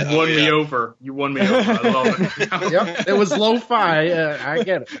 But- you won me over. You won me over. I love it. Yep, it was lo-fi. I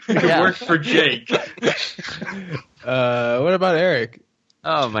get it. It Yeah. worked for Jake. What about Eric?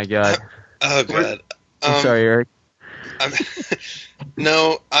 Oh my god! Oh god. I'm sorry, Eric.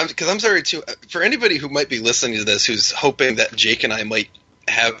 Because I'm sorry too. For anybody who might be listening to this, who's hoping that Jake and I might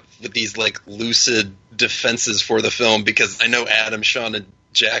have these like lucid defenses for the film, because I know Adam, Sean, and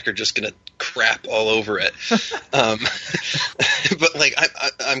Jack are just gonna crap all over it. But like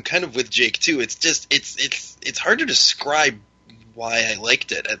I'm kind of with Jake too. It's just it's hard to describe why I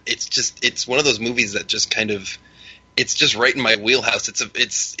liked it. It's one of those movies that just kind of, it's just right in my wheelhouse.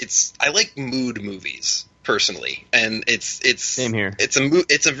 I like mood movies personally, and it's Same here. It's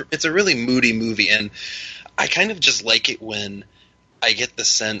a really moody movie, and I kind of just like it when I get the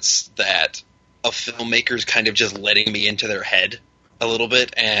sense that a filmmaker's kind of just letting me into their head a little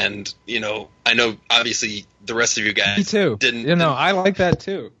bit. And I know obviously the rest of you guys Me too. didn't. I like that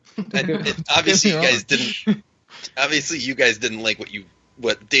too. Obviously, Don't you get me guys didn't. Obviously, you guys didn't like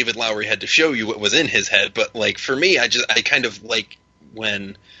what David Lowery had to show you, what was in his head. But like for me, I kind of like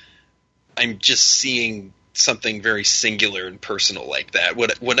when I'm just seeing something very singular and personal like that,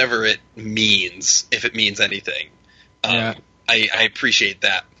 whatever it means, if it means anything. Yeah. I appreciate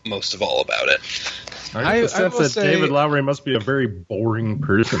that most of all about it. I get the sense will that say- David Lowery must be a very boring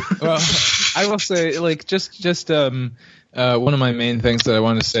person. Well, I will say, like, just one of my main things that I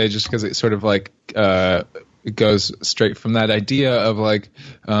want to say, just because it sort of like it goes straight from that idea of like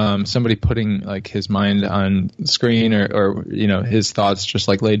somebody putting like his mind on screen or his thoughts just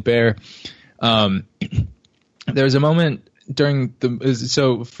like laid bare. There's a moment during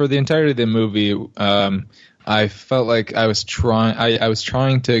so for the entirety of the movie, I felt like I was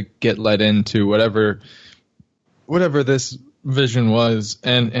trying to get led into whatever this vision was,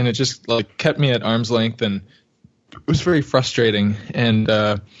 and it just like kept me at arm's length, and it was very frustrating. And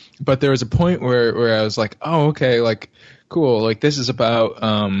but there was a point where I was like, oh, okay, like cool, like this is about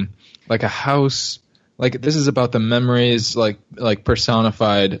like a house, like this is about the memories like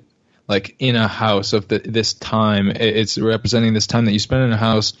personified like in a house of this time. It's representing this time that you spend in a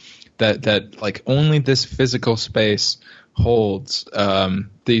house that like only this physical space holds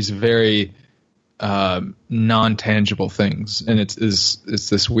these very non-tangible things, and it's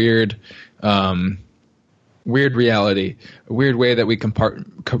this weird reality, a weird way that we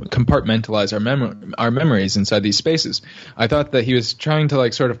compartmentalize our memories inside these spaces. I thought that he was trying to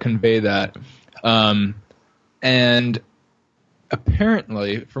like sort of convey that, and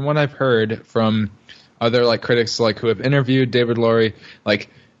apparently, from what I've heard from other like critics like who have interviewed David Lowery, like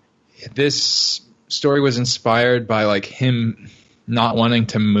this story was inspired by like him not wanting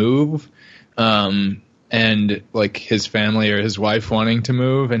to move, and like his family or his wife wanting to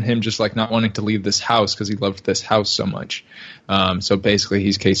move, and him just like not wanting to leave this house because he loved this house so much. So basically,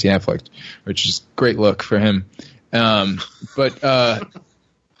 he's Casey Affleck, which is a great look for him. But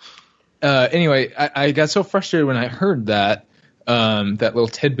anyway, I got so frustrated when I heard that little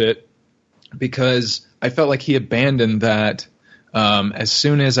tidbit, because I felt like he abandoned that. As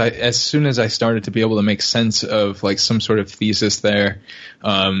soon as I started to be able to make sense of like some sort of thesis there,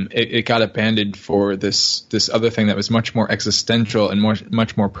 it got abandoned for this other thing that was much more existential and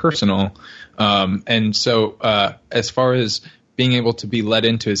much more personal. And so as far as being able to be led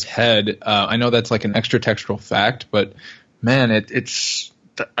into his head, I know that's like an extra textual fact, but man,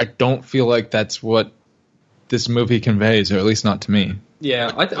 I don't feel like that's what this movie conveys, or at least not to me.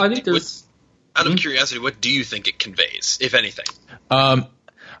 Yeah, I think there's. Out of curiosity, what do you think it conveys, if anything? I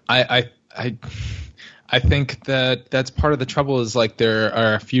think that's part of the trouble. Is like there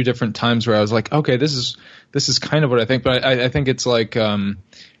are a few different times where I was like, okay, this is kind of what I think, but I think it's like I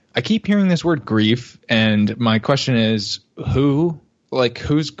keep hearing this word grief, and my question is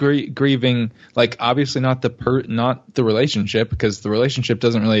who's grieving? Like obviously not the relationship, because the relationship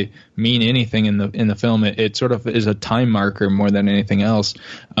doesn't really mean anything in the film. It sort of is a time marker more than anything else.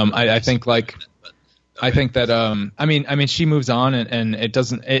 I think like. I think that I mean she moves on, and it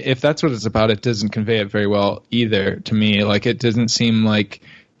doesn't, if that's what it's about, it doesn't convey it very well either to me. Like it doesn't seem like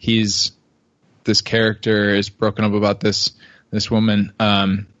this character is broken up about this woman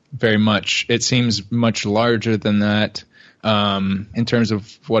very much. It seems much larger than that in terms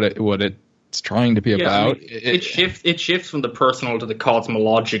of what it's trying to be about. I mean, it shifts from the personal to the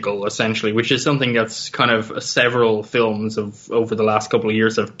cosmological, essentially, which is something that's kind of several films over the last couple of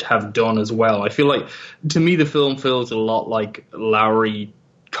years have done as well. I feel like, to me, the film feels a lot like Lowery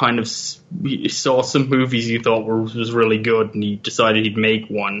kind of saw some movies he thought was really good, and he decided he'd make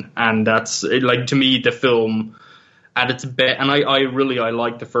one. And that's, like, to me, the film at its best, and I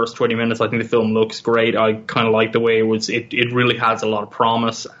like the first 20 minutes. I think the film looks great. I kind of like the way it really has a lot of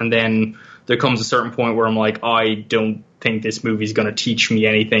promise. And then there comes a certain point where I'm like, I don't think this movie's going to teach me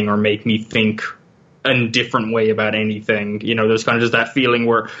anything or make me think a different way about anything. You know, there's kind of just that feeling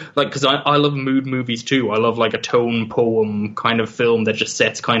where, like, because I love mood movies too. I love like a tone poem kind of film that just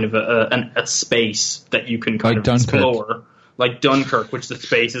sets kind of a space that you can kind of explore. Like Dunkirk, which the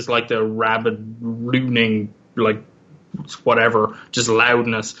space is like the rabid, looning, like, whatever, just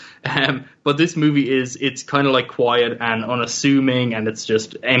loudness. But this movie it's kind of like quiet and unassuming, and it's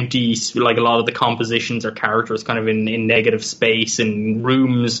just empty. Like a lot of the compositions are characters kind of in negative space in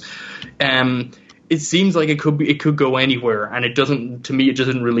rooms. It seems like it could go anywhere, and it doesn't. To me, it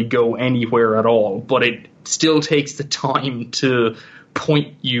doesn't really go anywhere at all. But it still takes the time to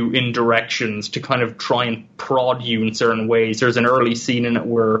point you in directions, to kind of try and prod you in certain ways. There's an early scene in it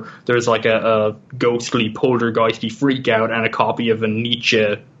where there's like a ghostly, poltergeisty freak out, and a copy of a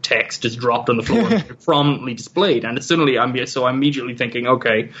Nietzsche text is dropped on the floor and prominently displayed. And it's suddenly, I'm immediately thinking,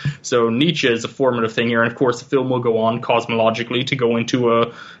 okay, so Nietzsche is a formative thing here. And of course, the film will go on cosmologically to go into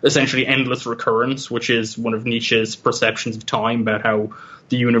a essentially endless recurrence, which is one of Nietzsche's perceptions of time, about how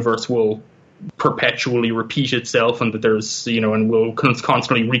the universe will perpetually repeat itself, and that there's, you know, and will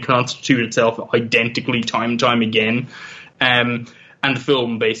constantly reconstitute itself identically time and time again. And the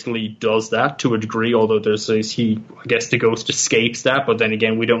film basically does that to a degree, although I guess the ghost escapes that, but then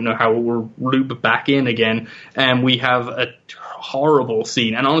again, we don't know how it will loop back in again. And we have a horrible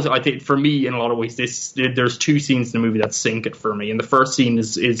scene. And honestly, I think for me, in a lot of ways, there's two scenes in the movie that sink it for me. And the first scene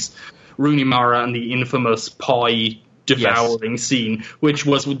is Rooney Mara and the infamous pie devouring scene, which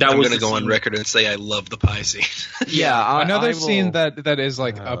was I'm going to go on record and say I love the pie scene. Yeah, another scene that is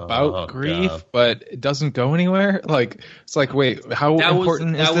like about grief, God. but it doesn't go anywhere. Like it's like, wait, how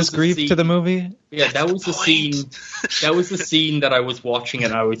important is this grief to the movie? Yeah, that was the scene. That was the scene that I was watching,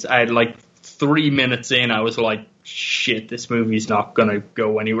 and I had like 3 minutes in, I was like, shit, this movie's not gonna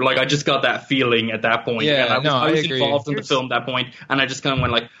go anywhere. Like, I just got that feeling at that point. Yeah, and I was agree. involved in the film at that point, and I just kind of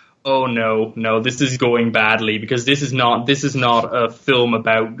went like, oh no, this is going badly, because this is not a film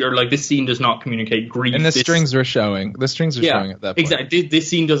about, or like, this scene does not communicate grief. And the strings are showing. The strings are showing at that point. Exactly. This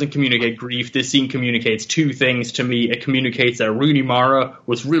scene doesn't communicate grief. This scene communicates two things to me. It communicates that Rooney Mara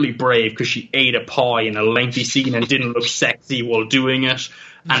was really brave because she ate a pie in a lengthy scene and didn't look sexy while doing it.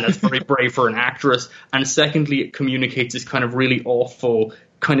 And that's very brave for an actress. And secondly, it communicates this kind of really awful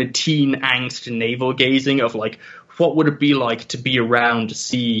kind of teen angst navel gazing of like, what would it be like to be around to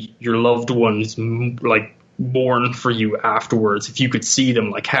see your loved ones like mourn for you afterwards? If you could see them,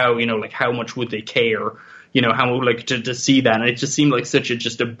 like how, you know, like how much would they care? You know, how like to see that, and it just seemed like such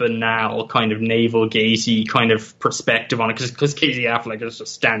a banal kind of navel gazy kind of perspective on it, because Casey Affleck is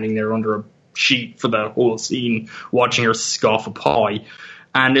just standing there under a sheet for the whole scene, watching her scoff a pie,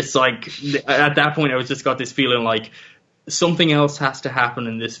 and it's like at that point I was just got this feeling like something else has to happen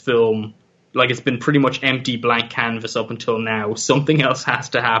in this film. Like, it's been pretty much empty blank canvas up until now. Something else has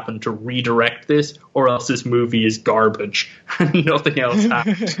to happen to redirect this, or else this movie is garbage. Nothing else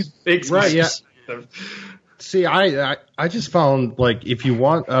happens. Right, yeah. See, I just found, like, if you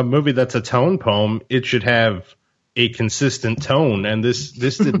want a movie that's a tone poem, it should have a consistent tone, and this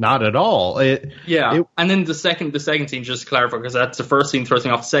did not at all. And then the second scene, just to clarify, because that's the first scene throwing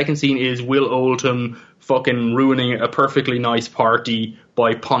off. The second scene is Will Oldham fucking ruining a perfectly nice party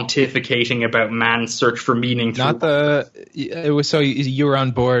by pontificating about man's search for meaning. It was so you were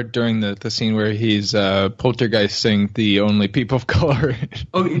on board during the scene where he's poltergeisting the only people of color.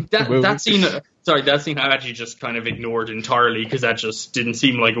 Oh, that scene. Sorry, that scene I actually just kind of ignored entirely because that just didn't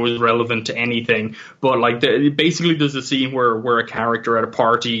seem like it was relevant to anything. But like, basically, there's a scene where a character at a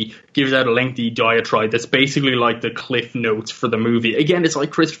party gives out a lengthy diatribe that's basically like the cliff notes for the movie. Again, it's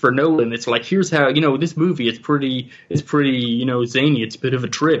like Christopher Nolan. It's like, here's how, this movie is pretty zany. It's a bit of a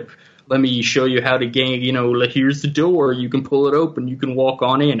trip. Let me show you how to gain. Here's the door. You can pull it open. You can walk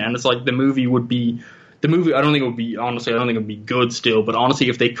on in. And it's like the movie, I don't think it would be good still, but honestly,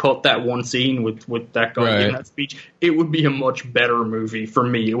 if they cut that one scene with that guy giving that speech, it would be a much better movie for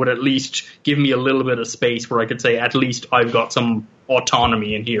me. It would at least give me a little bit of space where I could say, at least I've got some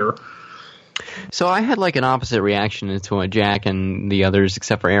autonomy in here. So I had like an opposite reaction to what Jack and the others,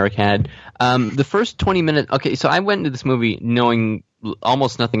 except for Eric, had. The first 20 minutes, okay, so I went into this movie knowing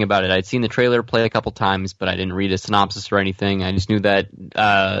almost nothing about it. I'd seen the trailer play a couple times, but I didn't read a synopsis or anything. I just knew that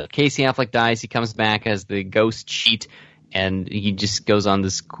Casey Affleck dies, he comes back as the ghost cheat, and he just goes on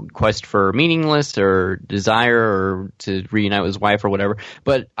this quest for meaningless or desire or to reunite with his wife or whatever.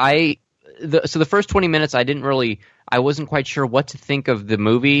 But so the first 20 minutes, I wasn't quite sure what to think of the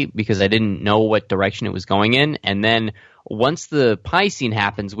movie because I didn't know what direction it was going in. And then once the pie scene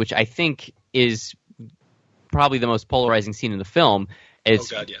happens, which I think is probably the most polarizing scene in the film. Oh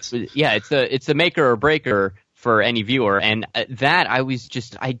God, yes. Yeah, it's the maker or breaker for any viewer, and that I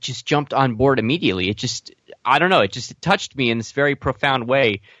just jumped on board immediately. It touched me in this very profound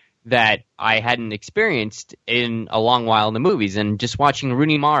way that I hadn't experienced in a long while in the movies. And just watching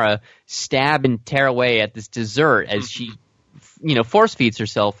Rooney Mara stab and tear away at this dessert as she, force feeds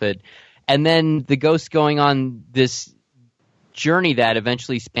herself it, and then the ghost going on this journey that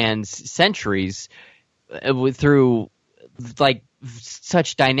eventually spans centuries through like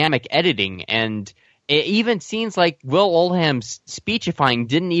such dynamic editing, and it even seems like Will Oldham's speechifying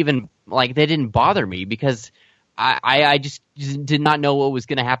didn't bother me because I just did not know what was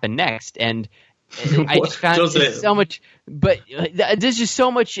going to happen next, and I just found so much. But there's just so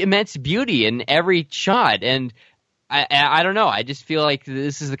much immense beauty in every shot, and I don't know. I just feel like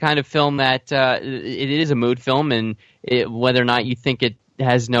this is the kind of film that it is a mood film, and whether or not you think it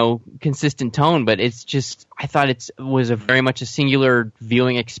has no consistent tone, but it's just, I thought it was very much a singular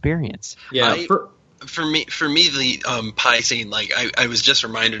viewing experiance. Yeah. For me, the pie scene, like I was just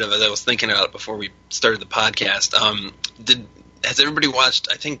reminded of it. I was thinking about it before we started the podcast. Has everybody watched?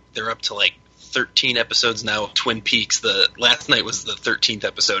 I think they're up to like 13 episodes now of Twin Peaks. The last night was the 13th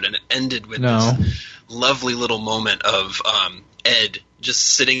episode, and it ended with this lovely little moment of Ed just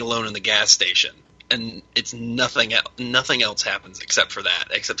sitting alone in the gas station. And it's nothing else happens except for that.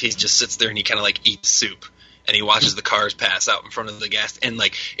 Except he just sits there and he kind of like eats soup, and he watches the cars pass out in front of the gas. And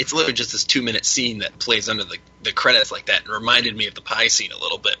like, it's literally just this 2-minute scene that plays under the credits like that. And reminded me of the pie scene a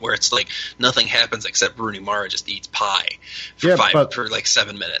little bit, where it's like nothing happens except Rooney Mara just eats pie for like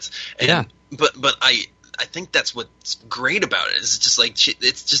 7 minutes. And, but I think that's what's great about it. It's just like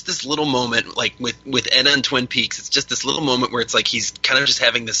it's just this little moment, like with Ed on Twin Peaks. It's just this little moment where it's like he's kind of just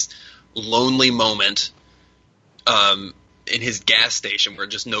having this lonely moment in his gas station where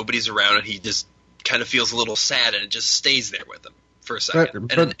just nobody's around, and he just kind of feels a little sad, and it just stays there with him for a second.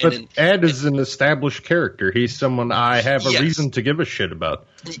 But Ed is an established character. He's someone I have a reason to give a shit about.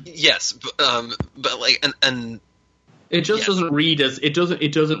 Yes, but like and it just doesn't read as it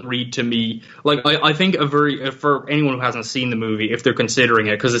doesn't read to me like I think for anyone who hasn't seen the movie, if they're considering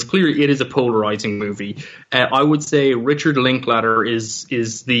it, because it's clear it is a polarizing movie. I would say Richard Linklater is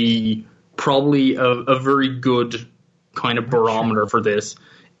probably a very good kind of barometer for this.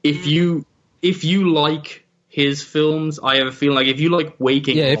 If you like his films, I have a feeling like if you like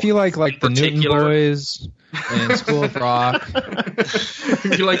Waking Up, if you like the Newton Boys and School of Rock.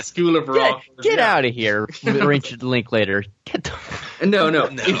 If you like School of Rock, get out of here, Richard Linklater. No.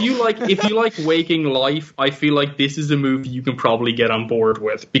 If you like Waking Life, I feel like this is a movie you can probably get on board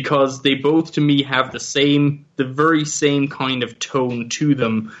with, because they both, to me, have the very same kind of tone to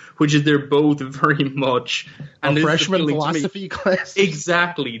them, which is they're both very much a freshman philosophy class.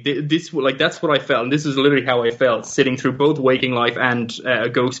 Exactly. That's what I felt, and this is literally how I felt sitting through both Waking Life and A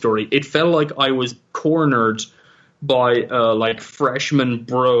Ghost Story. It felt like I was cornered by freshman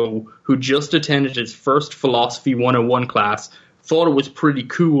bro who just attended his first philosophy 101 class, thought it was pretty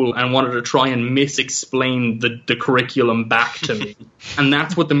cool and wanted to try and mis-explain the curriculum back to me. And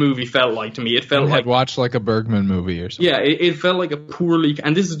that's what the movie felt like to me. It felt like watched like a Bergman movie or something. Yeah, it felt like a poorly,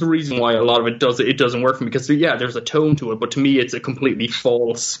 and this is the reason why a lot of it doesn't work for me, because there's a tone to it, but to me it's a completely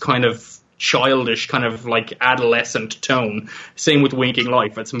false kind of childish, kind of like adolescent tone. Same with Winking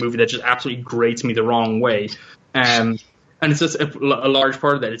Life. It's a movie that just absolutely grates me the wrong way. And it's just a large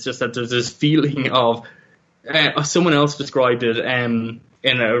part of that. It's just that there's this feeling of, someone else described it in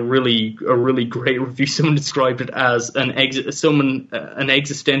a really great review. Someone described it as an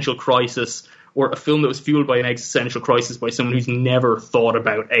existential crisis, or a film that was fueled by an existential crisis by someone who's never thought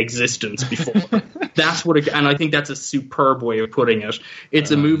about existence before. That's what and I think that's a superb way of putting it.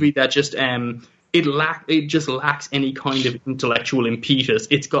 It's a movie that just it just lacks any kind of intellectual impetus.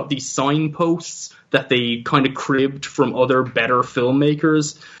 It's got these signposts that they kind of cribbed from other better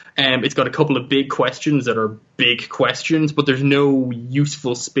filmmakers. It's got a couple of big questions that are big questions, but there's no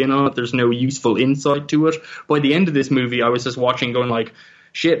useful spin on it. There's no useful insight to it. By the end of this movie, I was just watching going like,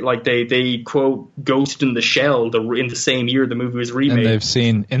 shit, like they quote Ghost in the Shell in the same year the movie was remade. And they've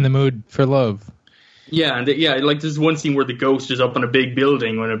seen In the Mood for Love. Yeah, and like there's one scene where the ghost is up on a big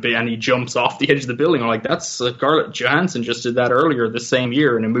building and he jumps off the edge of the building. I'm like, that's Scarlett Johansson just did that earlier the same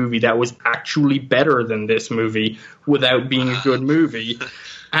year in a movie that was actually better than this movie without being a good movie.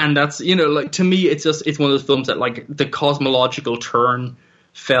 And that's, like, to me, it's one of those films that, like, the cosmological turn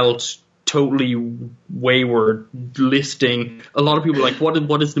felt totally wayward. Listing a lot of people like,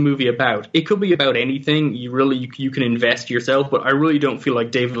 what is the movie about? It could be about anything. You can invest yourself, but I really don't feel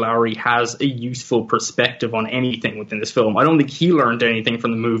like David Lowery has a useful perspective on anything within this film. I don't think he learned anything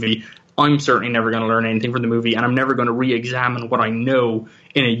from the movie. I'm certainly never going to learn anything from the movie, and I'm never going to re-examine what I know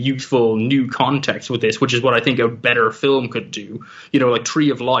in a useful new context with this, which is what I think a better film could do. Like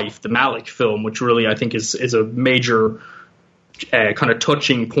Tree of Life, the Malick film, which really I think is a major kind of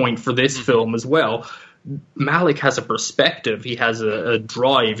touching point for this film as well. Malick has a perspective. He has a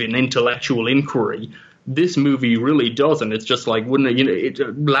drive in intellectual inquiry. This movie really doesn't. It's just like,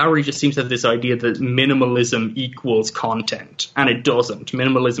 Lowery just seems to have this idea that minimalism equals content, and it doesn't.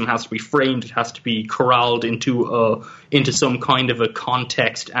 Minimalism has to be framed. It has to be corralled into some kind of a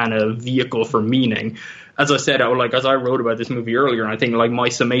context and a vehicle for meaning. As I said, as I wrote about this movie earlier, and I think like my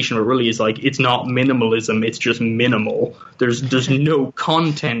summation of it really is like, it's not minimalism, it's just minimal. There's no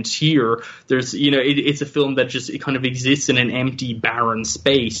content here. There's it's a film that just, it kind of exists in an empty, barren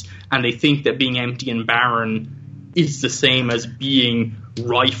space, and they think that being empty and barren is the same as being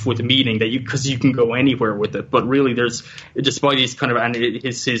rife with meaning, because you can go anywhere with it. But really, there's, despite his kind of, and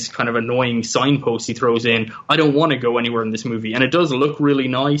his kind of annoying signposts he throws in, I don't want to go anywhere in this movie, and it does look really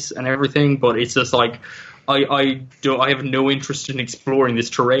nice and everything, but it's just like, I have no interest in exploring this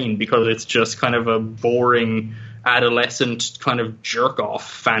terrain, because it's just kind of a boring adolescent kind of jerk-off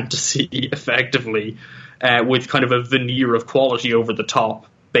fantasy, effectively, with kind of a veneer of quality over the top,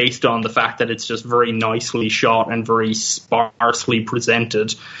 based on the fact that it's just very nicely shot and very sparsely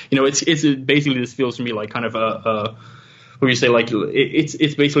presented. It's basically, this feels to me like kind of what do you say, like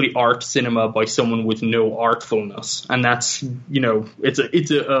it's basically art cinema by someone with no artfulness, and that's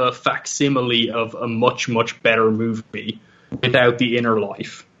it's a facsimile of a much, much better movie without the inner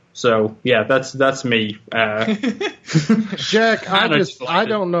life. So yeah, that's me. Jack, I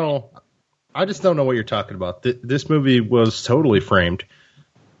don't know. I just don't know what you're talking about. This movie was totally framed.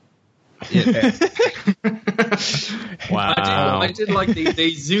 Wow. I did like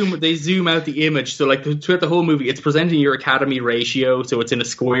they zoom out the image, so like throughout the whole movie it's presenting your Academy ratio, so it's in a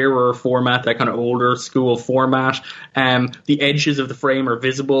squarer format, that kind of older school format. The edges of the frame are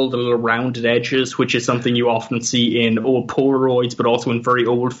visible, the little rounded edges, which is something you often see in old Polaroids, but also in very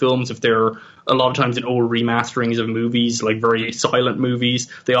old films. If they're a lot of times in old remasterings of movies, like very silent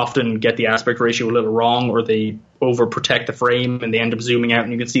movies, they often get the aspect ratio a little wrong, or they overprotect the frame and they end up zooming out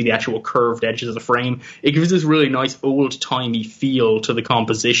and you can see the actual curved edges of the frame. It gives this really nice old-timey feel to the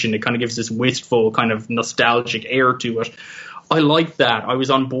composition. It kind of gives this wistful, kind of nostalgic air to it. I liked that. I was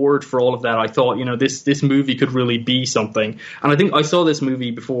on board for all of that. I thought, this movie could really be something. And I think I saw this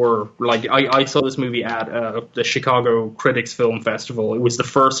movie before, like I saw this movie at the Chicago Critics Film Festival. It was the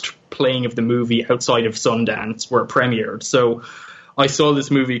first playing of the movie outside of Sundance where it premiered. So I saw this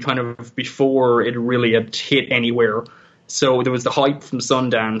movie kind of before it really had hit anywhere. So there was the hype from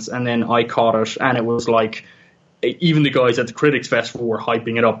Sundance, and then I caught it, and it was like, even the guys at the Critics Festival were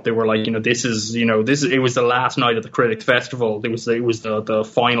hyping it up. They were like, it was the last night at the Critics Festival. It was the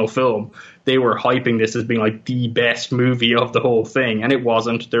final film. They were hyping this as being like the best movie of the whole thing, and it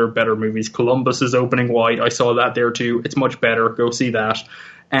wasn't. There are better movies. Columbus is opening wide. I saw that there too. It's much better. Go see that.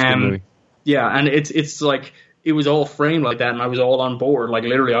 Yeah, and it's like, it was all framed like that, and I was all on board. Like,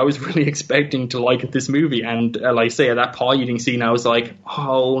 literally, I was really expecting to like this movie, and like I say, at that pie eating scene, I was like,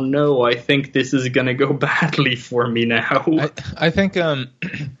 oh no, I think this is gonna go badly for me now. I think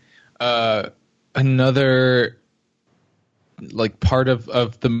another like part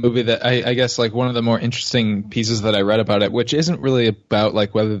of the movie that I guess like one of the more interesting pieces that I read about it, which isn't really about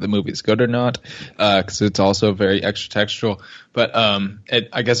like whether the movie is good or not, because it's also very extra textual, but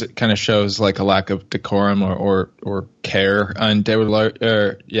I guess it kind of shows like a lack of decorum or care on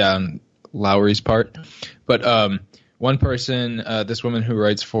on Lowry's part. But one person, this woman who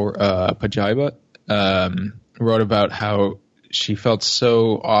writes for Pajiba, wrote about how she felt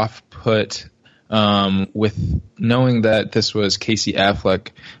so off-put with knowing that this was Casey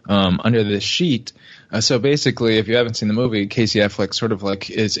Affleck under this sheet. So basically, if you haven't seen the movie, Casey Affleck sort of like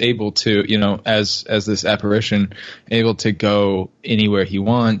is able to, as this apparition, able to go anywhere he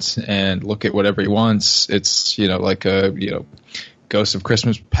wants and look at whatever he wants. It's like a Ghost of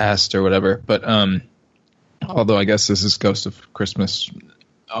Christmas Past or whatever. But although I guess this is Ghost of Christmas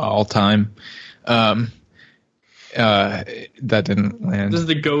all time. That didn't land. This is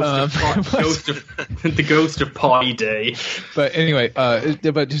the ghost of Pie Day. But anyway,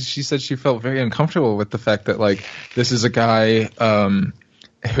 but she said she felt very uncomfortable with the fact that like this is a guy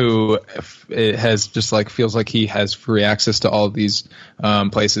who has just like feels like he has free access to all of these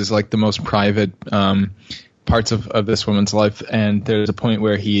places, like the most private parts of this woman's life, and there's a point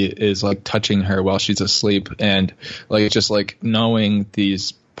where he is like touching her while she's asleep, and like just like knowing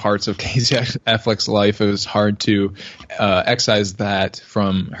these parts of Casey Affleck's life, it was hard to excise that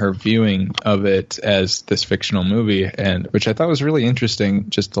from her viewing of it as this fictional movie, and which I thought was really interesting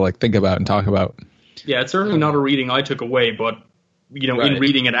just to like think about and talk about. Yeah, it's certainly not a reading I took away, but right. In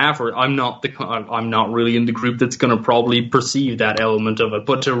reading it after, I'm not really in the group that's going to probably perceive that element of it.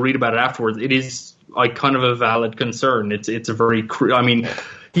 But to read about it afterwards, it is like kind of a valid concern. It's a very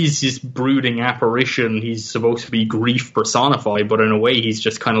he's this brooding apparition. He's supposed to be grief personified, but in a way, he's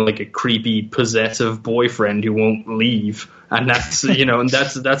just kind of like a creepy, possessive boyfriend who won't leave. And that's and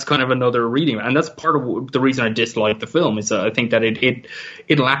that's kind of another reading. And that's part of the reason I dislike the film is I think that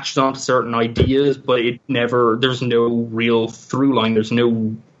it latched on to certain ideas, but there's no real through line. There's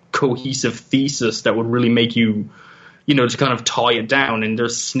no cohesive thesis that would really make you to kind of tie it down. And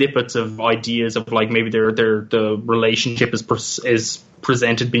there's snippets of ideas of like maybe the relationship is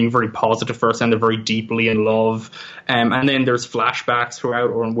presented being very positive first, and they're very deeply in love, and then there's flashbacks throughout,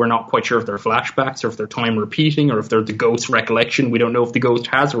 or we're not quite sure if they're flashbacks or if they're time repeating or if they're the ghost's recollection. We don't know if the ghost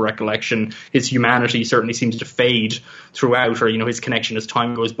has a recollection. His humanity certainly seems to fade throughout, or his connection as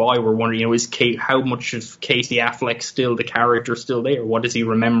time goes by. We're wondering, how much is Casey Affleck still the character still there? What does he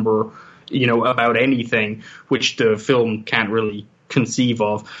remember about anything, which the film can't really conceive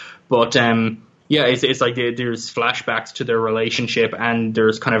of. But it's like there's flashbacks to their relationship, and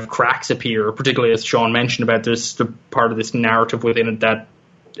there's kind of cracks appear, particularly as Sean mentioned about this, the part of this narrative within it that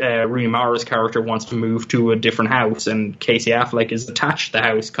Rooney Mara's character wants to move to a different house, and Casey Affleck is attached to the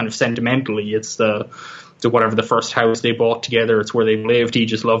house kind of sentimentally. It's the whatever the first house they bought together, it's where they lived. He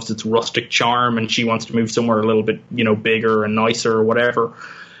just loves its rustic charm, and she wants to move somewhere a little bit bigger and nicer or whatever.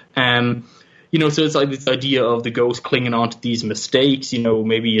 So it's like this idea of the ghost clinging on to these mistakes.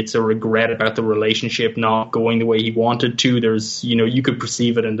 Maybe it's a regret about the relationship not going the way he wanted to. There's, you could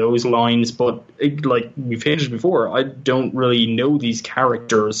perceive it in those lines, but like we've hinted before, I don't really know these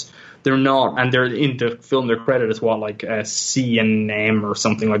characters. They're not, and they're in the film. They're credited as like a C and M or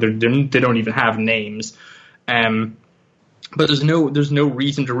something like. They don't even have names. But there's no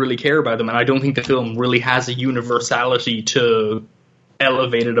reason to really care about them, and I don't think the film really has a universality to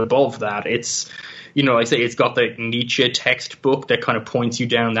elevated above that. It's I say it's got the Nietzsche textbook that kind of points you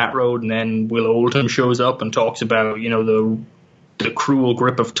down that road, and then Will Oldham shows up and talks about the cruel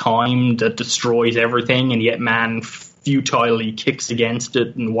grip of time that destroys everything, and yet man futilely kicks against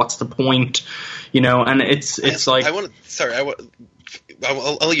it, and what's the point? And it's like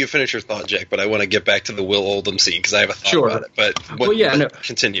I'll let you finish your thought, Jack, but I want to get back to the Will Oldham scene because I have a thought about it. But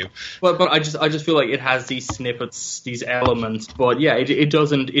continue. But I just feel like it has these snippets, these elements, but it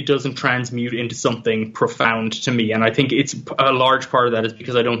doesn't transmute into something profound to me, and I think it's a large part of that is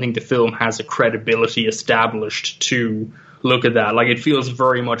because I don't think the film has a credibility established to look at that. Like it feels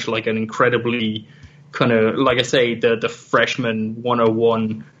very much like an incredibly kind of, like I say, the freshman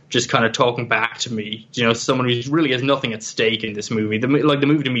 101. Just kind of talking back to me, someone who really has nothing at stake in this movie. The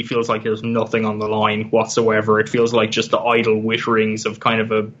movie to me feels like there's nothing on the line whatsoever. It feels like just the idle witterings of kind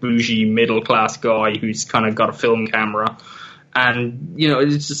of a bougie middle class guy who's kind of got a film camera, and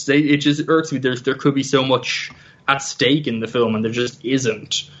it just irks me. There could be so much at stake in the film, and there just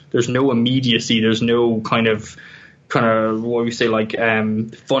isn't. There's no immediacy. There's no kind of what we say, like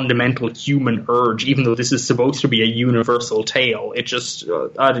fundamental human urge. Even though this is supposed to be a universal tale, it just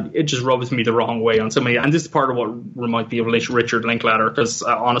rubs me the wrong way on so many. And this is part of what reminds me of Richard Linklater, because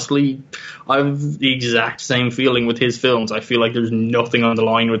honestly, I have the exact same feeling with his films. I feel like there's nothing on the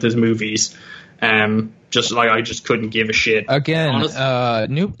line with his movies. Just like I just couldn't give a shit. Again,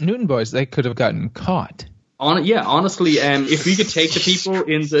 Newton Boys, they could have gotten caught. Honestly, if we could take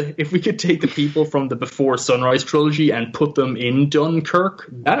the people from the Before Sunrise trilogy and put them in Dunkirk,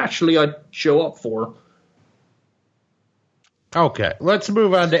 that actually I'd show up for. Okay, let's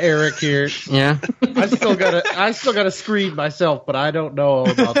move on to Eric here. Yeah, I still gotta screen myself, but I don't know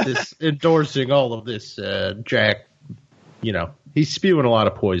about this endorsing all of this. Jack, he's spewing a lot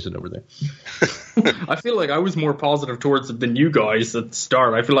of poison over there. I feel like I was more positive towards it than you guys at the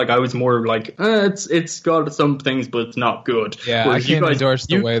start. I feel like I was more like, it's got some things, but it's not good. Yeah, whereas I can't endorse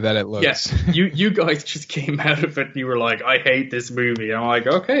the way that it looks. Yeah, you guys just came out of it and you were like, I hate this movie. And I'm like,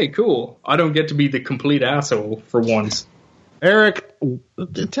 okay, cool. I don't get to be the complete asshole for once. Eric,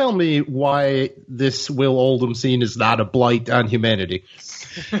 tell me why this Will Oldham scene is not a blight on humanity.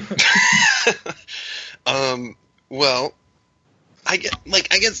 Well, I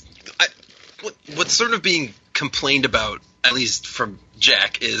guess what's sort of being complained about, at least from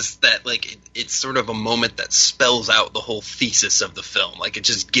Jack, is that like it's sort of a moment that spells out the whole thesis of the film. Like it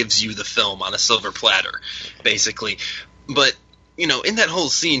just gives you the film on a silver platter, basically. But in that whole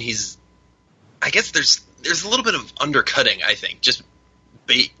scene, I guess there's a little bit of undercutting, I think, just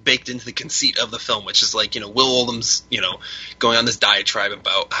baked into the conceit of the film, which is like Will Oldham's going on this diatribe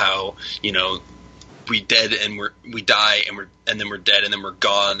about how we dead and we die and then we're dead and then we're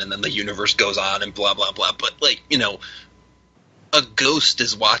gone and then the universe goes on and blah blah blah. But like a ghost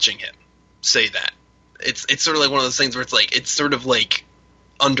is watching him say that. It's sort of like one of those things where it's like it's sort of like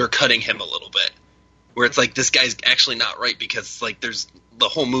undercutting him a little bit, where it's like this guy's actually not right, because like the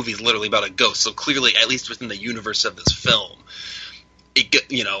whole movie is literally about a ghost. So clearly, at least within the universe of this film,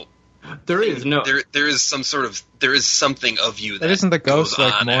 there is something of you that isn't the ghost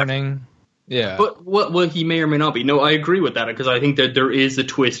goes like on mourning. Yeah, but well, he may or may not be. No, I agree with that, because I think that there is a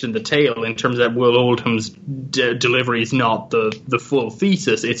twist in the tale in terms that Will Oldham's delivery is not the full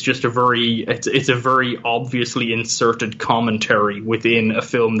thesis. It's just a very obviously inserted commentary within a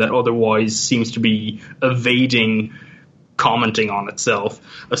film that otherwise seems to be evading commenting on itself,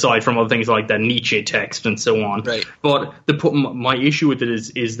 aside from other things like that Nietzsche text and so on. Right. But my issue with it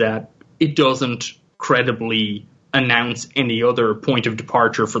is that it doesn't credibly announce any other point of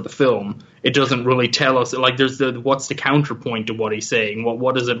departure for the film. It doesn't really tell us, like, what's the counterpoint to what he's saying?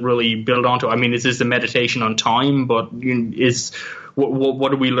 What does it really build onto? I mean, is this a meditation on time? But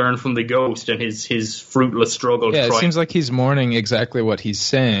what do we learn from the ghost and his fruitless struggle? Yeah, it seems like he's mourning exactly what he's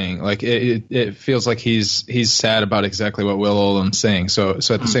saying. Like it feels like he's sad about exactly what Will Oldham's saying. So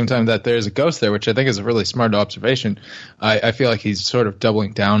at the same time that there's a ghost there, which I think is a really smart observation, I feel like he's sort of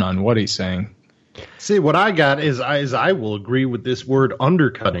doubling down on what he's saying. See, what I got is I will agree with this word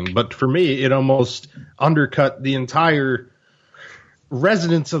undercutting, but for me, it almost undercut the entire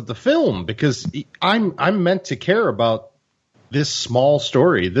resonance of the film, because I'm meant to care about this small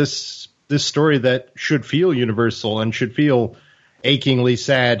story, this story that should feel universal and should feel achingly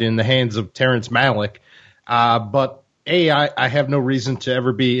sad in the hands of Terrence Malick. But I have no reason to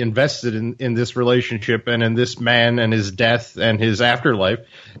ever be invested in this relationship and in this man and his death and his afterlife.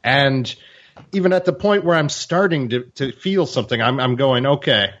 And even at the point where I'm starting to feel something, I'm going,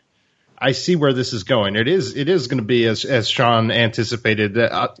 okay, I see where this is going. It is going to be, as Sean anticipated,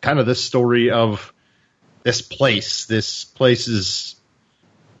 kind of this story of this place. This place is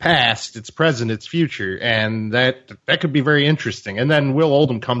past, it's present, it's future, and that could be very interesting. And then Will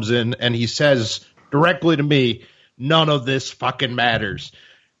Oldham comes in and he says directly to me, none of this fucking matters.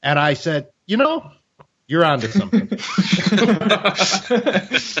 And I said, you're onto something.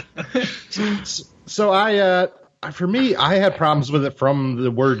 So for me, I had problems with it from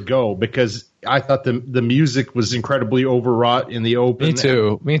the word go, because I thought the music was incredibly overwrought in the open.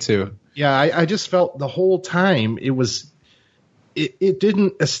 Me too. Yeah, I just felt the whole time it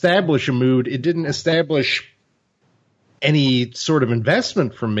didn't establish a mood. It didn't establish any sort of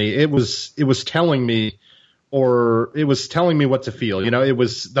investment from me. It was telling me, or it was telling me what to feel. It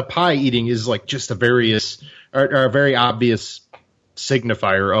was, the pie eating is like just a very obvious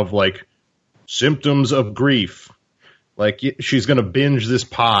signifier of like symptoms of grief. Like, she's going to binge this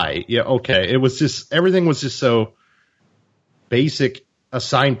pie. Yeah, okay. It was just, everything was just so basic a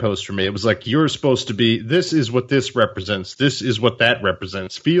signpost for me. It was like, you're supposed to be, this is what this represents. This is what that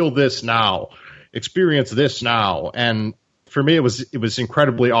represents. Feel this now. experience this now. And for me, it was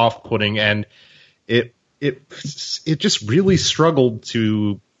incredibly off-putting, and it just really struggled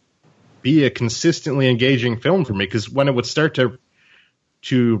to be a consistently engaging film for me, because when it would start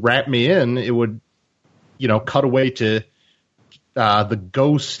to wrap me in, it would, cut away to the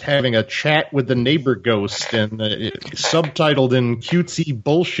ghost having a chat with the neighbor ghost, and subtitled in cutesy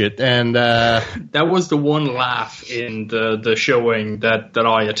bullshit. And that was the one laugh in the showing that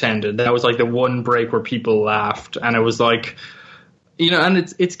I attended. That was like the one break where people laughed, and it was like, and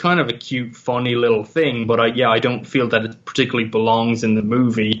it's kind of a cute, funny little thing, but I don't feel that it particularly belongs in the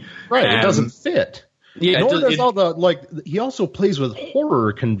movie. Right, it doesn't fit. Yeah, he also plays with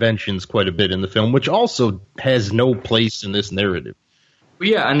horror conventions quite a bit in the film, which also has no place in this narrative.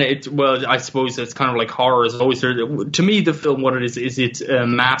 Yeah, and I suppose it's kind of like horror is always there. To me, the film, what it is it's a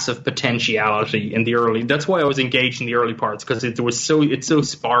massive potentiality in the early. That's why I was engaged in the early parts, because it's so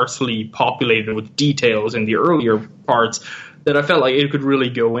sparsely populated with details in the earlier parts that I felt like it could really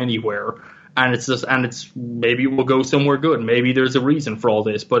go anywhere. And it's maybe it will go somewhere good. Maybe there's a reason for all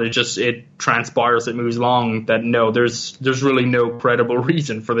this, but it transpires, it moves along that no, there's really no credible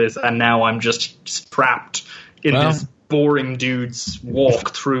reason for this, and now I'm just trapped in this boring dude's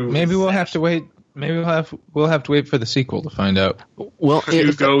walk through. Maybe we'll have to wait. Maybe we'll have to wait for the sequel to find out. Well,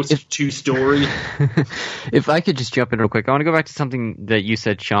 two story. If I could just jump in real quick, I want to go back to something that you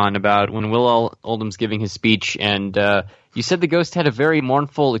said, Sean, about when Will Oldham's giving his speech, and you said the ghost had a very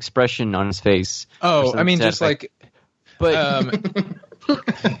mournful expression on his face. Oh, I mean, just effect. But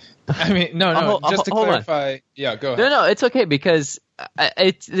I mean, no. Just to clarify, yeah, go ahead. No, it's okay, because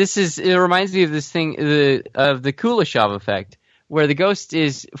it reminds me of this thing of the Kuleshov effect, where the ghost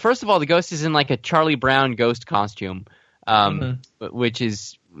is, first of all, the ghost is in like a Charlie Brown ghost costume, which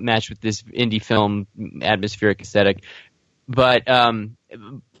is matched with this indie film atmospheric aesthetic. But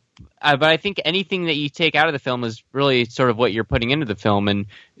I think anything that you take out of the film is really sort of what you're putting into the film, and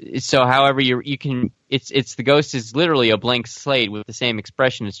so however you can, it's the ghost is literally a blank slate with the same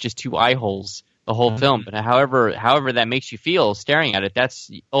expression. It's just two eye holes the whole film. But however that makes you feel staring at it, that's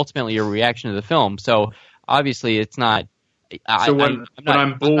ultimately your reaction to the film. So obviously it's not. So when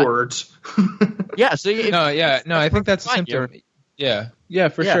I'm bored. Yeah. So I think that's a symptom. Yeah,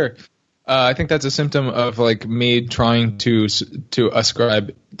 for sure. I think that's a symptom of like me trying to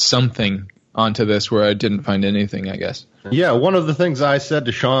ascribe something onto this where I didn't find anything, I guess. Yeah, one of the things I said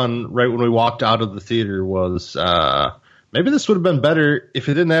to Sean right when we walked out of the theater was maybe this would have been better if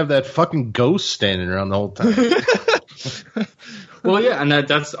it didn't have that fucking ghost standing around the whole time. Well, yeah, and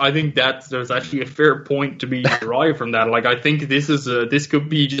I think there's actually a fair point to be derived from that. Like, I think this could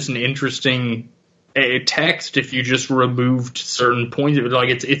be just an interesting text if you just removed certain points of it. Like,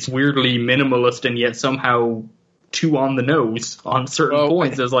 it's weirdly minimalist and yet somehow too on the nose on certain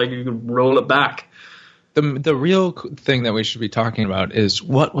points. It's like you could roll it back. The real thing that we should be talking about is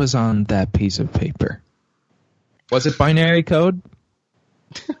what was on that piece of paper. Was it binary code?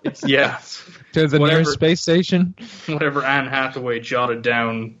 Yeah. To the nearest space station? Whatever Anne Hathaway jotted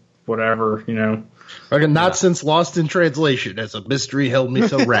down, whatever, Not since Lost in Translation, as a mystery held me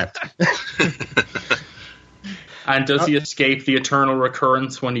so wrapped. And does he escape the eternal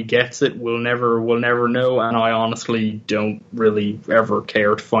recurrence when he gets it? We'll never know, and I honestly don't really ever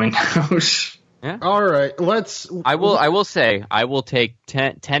care to find out. Yeah. All right, I will say I will take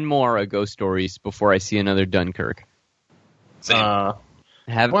 10 more ghost stories before I see another Dunkirk. Same.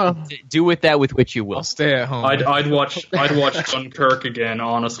 Do with that with which you will. I'll stay at home. I'd watch Dunkirk again,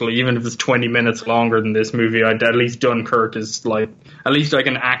 honestly, even if it's 20 minutes longer than this movie. At least Dunkirk is like, at least I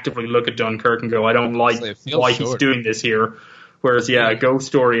can actively look at Dunkirk and go, I don't like why he's doing this here. Whereas, a Ghost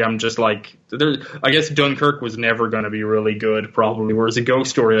Story, I'm just like, I guess Dunkirk was never going to be really good, probably. Whereas a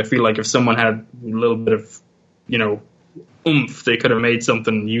Ghost Story, I feel like if someone had a little bit of, oomph, they could have made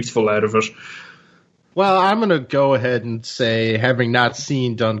something useful out of it. Well, I'm going to go ahead and say, having not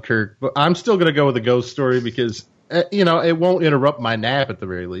seen Dunkirk, but I'm still going to go with a Ghost Story because, it won't interrupt my nap at the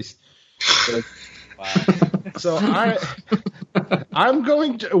very least. So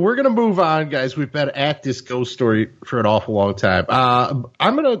we're going to move on, guys. We've been at this Ghost Story for an awful long time.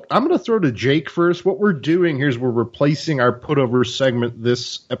 I'm going to throw to Jake first. What we're doing here is we're replacing our putover segment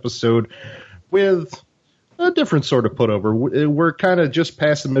this episode with a different sort of putover. We're kind of just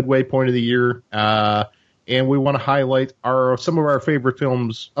past the midway point of the year, and we want to highlight some of our favorite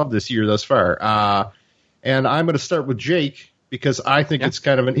films of this year thus far. And I'm going to start with Jake because I think it's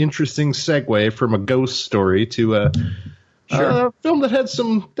kind of an interesting segue from a ghost story to a film that had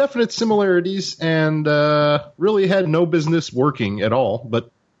some definite similarities and really had no business working at all, but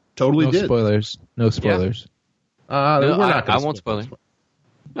totally did. No spoilers. We're not. I won't spoil it.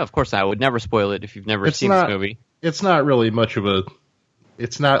 No, of course I would never spoil it if you've never It's seen not- this movie. It's not really much of a.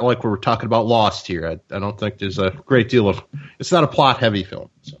 It's not like we're talking about Lost here. I don't think there's a great deal of. It's not a plot heavy film.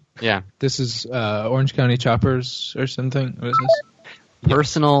 So. Yeah. This is Orange County Choppers or something. What is this?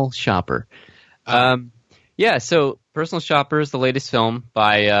 Personal Shopper. So Personal Shopper is the latest film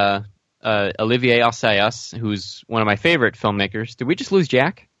by Olivier Assayas, who's one of my favorite filmmakers. Did we just lose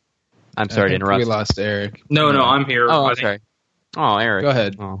Jack? I'm sorry to interrupt. We lost Eric. No, I'm here. Oh, I I'm think- sorry. Oh, Eric. Go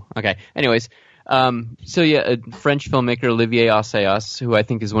ahead. Oh, okay. Anyways, a French filmmaker, Olivier Assayas, who I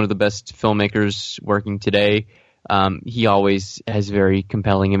think is one of the best filmmakers working today. He always has very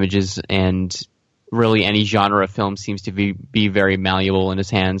compelling images, and really any genre of film seems to be very malleable in his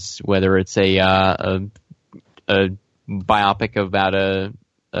hands, whether it's a biopic about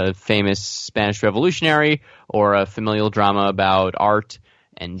a famous Spanish revolutionary or a familial drama about art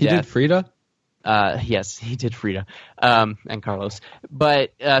and He death. did Frida? Yes, he did Frida and Carlos.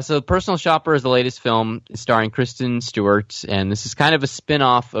 But so Personal Shopper is the latest film starring Kristen Stewart, and this is kind of a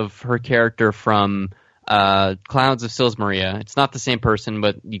spin-off of her character from Clouds of Sils Maria. It's not the same person,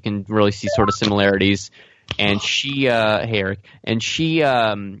 but you can really see sort of similarities. And she, hey Eric, and she,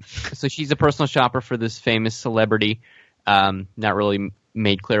 so she's a personal shopper for this famous celebrity. Not really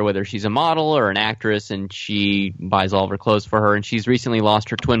made clear whether she's a model or an actress, and she buys all of her clothes for her. And she's recently lost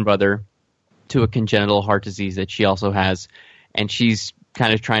her twin brother to a congenital heart disease that she also has, and she's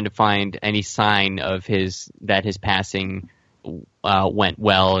kind of trying to find any sign of his passing went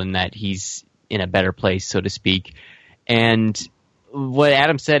well and that he's in a better place, so to speak. And what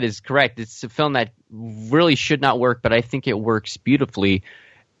Adam said is correct. It's a film that really should not work, but I think it works beautifully.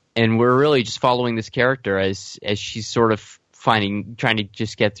 And we're really just following this character as she's sort of trying to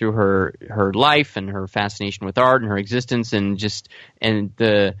just get through her life and her fascination with art and her existence, and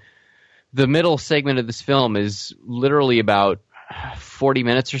the middle segment of this film is literally about 40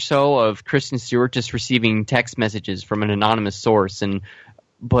 minutes or so of Kristen Stewart just receiving text messages from an anonymous source,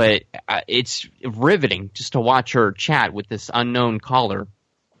 but it's riveting just to watch her chat with this unknown caller.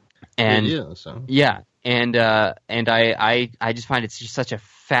 And yeah, and I just find it's just such a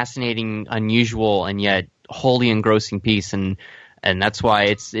fascinating, unusual, and yet wholly engrossing piece, and that's why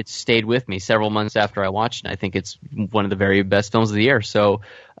it's stayed with me several months after I watched it. I think it's one of the very best films of the year. So,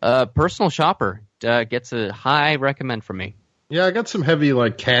 Personal Shopper gets a high recommend from me. Yeah, I got some heavy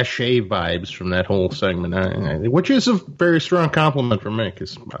cachet vibes from that whole segment, which is a very strong compliment for me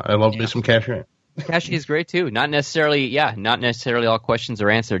because I love me some cachet. Cachet is great too. Not necessarily all questions are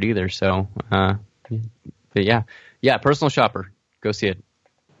answered either. So, but yeah, Personal Shopper, go see it.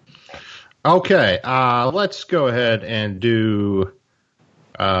 Okay, let's go ahead and do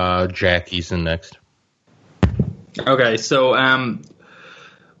Jackie's next. Okay, so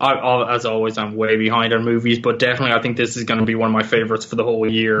as always, I'm way behind on movies, but definitely I think this is going to be one of my favorites for the whole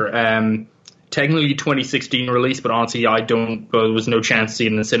year. Technically 2016 release, but honestly, there was no chance to see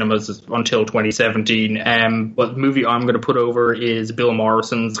it in the cinemas until 2017. But the movie I'm going to put over is Bill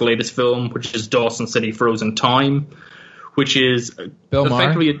Morrison's latest film, which is Dawson City Frozen Time, which is Bill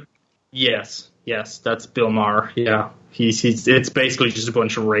effectively Maher? Yes, that's Bill Maher. Yeah, it's basically just a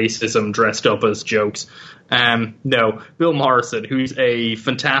bunch of racism dressed up as jokes. No, Bill Morrison, who's a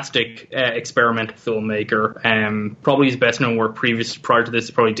fantastic experimental filmmaker. Probably his best known work prior to this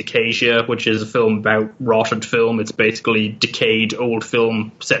is probably Decasia, which is a film about rotted film. It's basically decayed old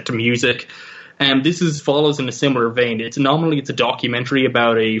film set to music. This follows in a similar vein. It's a documentary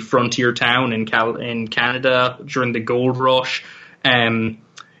about a frontier town in Canada during the gold rush.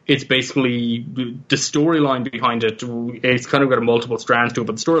 It's basically the storyline behind it. It's kind of got multiple strands to it,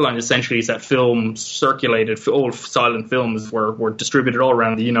 but the storyline essentially is that old silent films were distributed all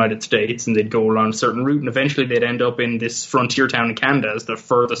around the United States, and they'd go along a certain route, and eventually they'd end up in this frontier town in Canada as the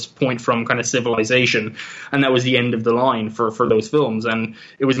furthest point from kind of civilization, and that was the end of the line for those films. And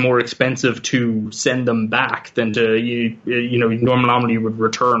it was more expensive to send them back than to normally you would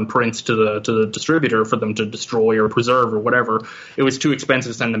return prints to the distributor for them to destroy or preserve or whatever. It was too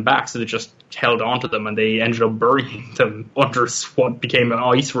expensive to send them back, so they just held on to them, and they ended up burying them under what became an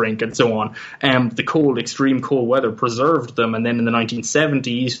ice rink and so on. The extreme cold weather preserved them, and then in the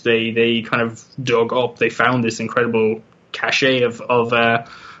 1970s they kind of dug up. They found this incredible cachet of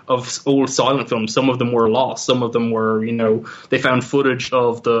old silent films. Some of them were lost. Some of them were, they found footage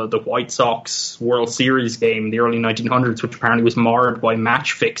of the White Sox World Series game in the early 1900s, which apparently was marred by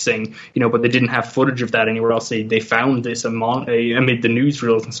match fixing, but they didn't have footage of that anywhere else. They found this amid the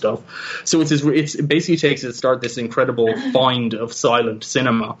newsreels and stuff. So it basically takes it to start this incredible find of silent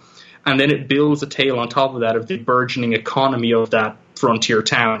cinema. And then it builds a tale on top of that of the burgeoning economy of that frontier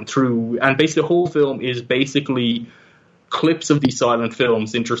town and basically the whole film is basically clips of these silent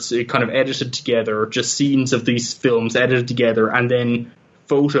films, kind of edited together, just scenes of these films edited together, and then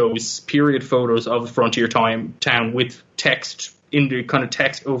period photos of Frontier Town with text in the kind of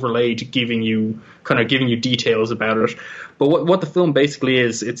text overlaid, giving you details about it. But what the film basically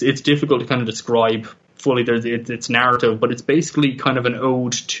is, it's difficult to kind of describe fully. It's narrative, but it's basically kind of an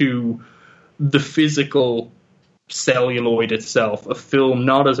ode to the physical celluloid itself, a film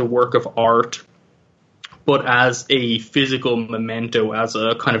not as a work of art, but as a physical memento, as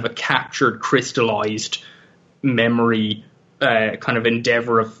a kind of a captured, crystallized memory kind of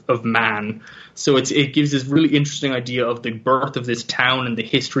endeavor of man. So it gives this really interesting idea of the birth of this town and the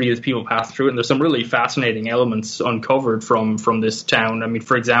history as people pass through it. And there's some really fascinating elements uncovered from this town. I mean,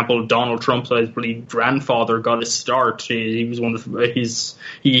 for example, Donald Trump's, I believe, grandfather got his start. He was one of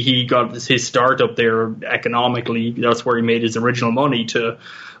he got his start up there economically. That's where he made his original money to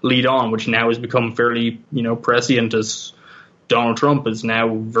lead on, which now has become fairly, prescient, as Donald Trump is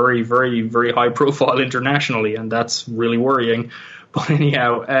now very, very, very high profile internationally, and that's really worrying. But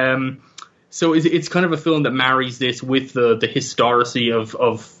anyhow, so it's kind of a film that marries this with the historicity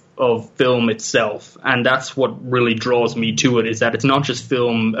of film itself, and that's what really draws me to it, is that it's not just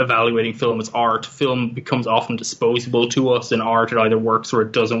film evaluating film as art. Film becomes often disposable to us. In art, it either works or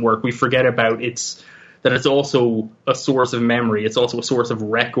it doesn't work. We forget about that it's also a source of memory. It's also a source of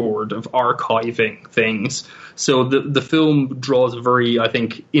record, of archiving things. So the film draws a very, I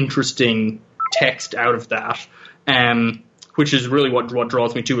think, interesting text out of that, which is really what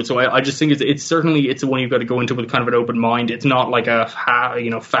draws me to it. So I just think it's certainly one you've got to go into with kind of an open mind. It's not like a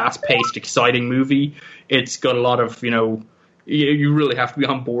fast-paced, exciting movie. It's got a lot of, you really have to be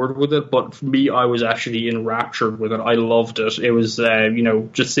on board with it. But for me, I was actually enraptured with it. I loved it. It was,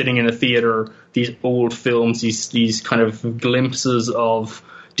 just sitting in a theater, these old films, these kind of glimpses of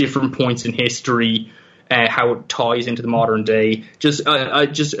different points in history, how it ties into the modern day.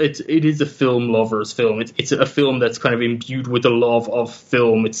 It is a film lover's film. It's a film that's kind of imbued with the love of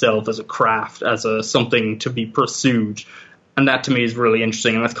film itself as a craft, as something to be pursued. And that to me is really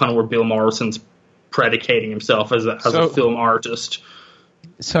interesting. And that's kind of where Bill Morrison's predicating himself as a film artist.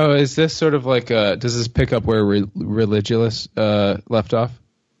 So is this sort of like does this pick up where Religulous left off?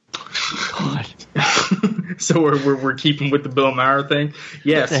 God. So we're keeping with the Bill Maher thing.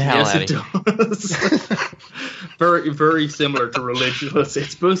 Yes, it does. Very, very similar to Religulous.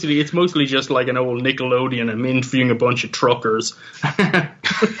 It's mostly just like an old Nickelodeon. I'm interviewing a bunch of truckers. I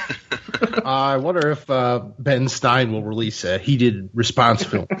wonder if Ben Stein will release a heated response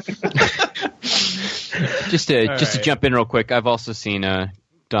film. Just to jump in real quick, I've also seen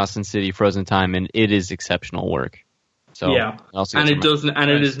Dawson City: Frozen Time, and it is exceptional work. So yeah, and it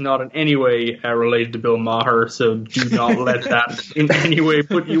is not in any way related to Bill Maher. So do not let that in any way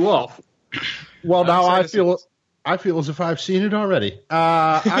put you off. Well, now I feel as if I've seen it already.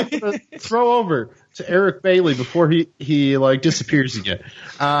 I'm gonna throw over to Eric Bailey before he disappears again.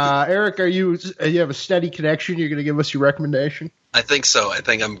 Eric, you have a steady connection? You're going to give us your recommendation? I think so. I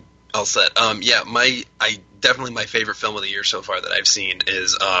think I'm all set. Definitely my favorite film of the year so far that I've seen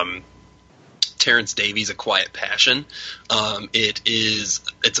is Terrence Davies' A Quiet Passion.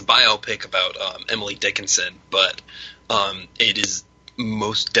 It's a biopic about Emily Dickinson, but it is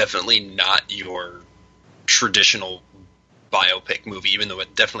most definitely not your traditional biopic movie, even though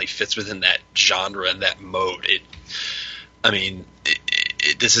it definitely fits within that genre and that mode.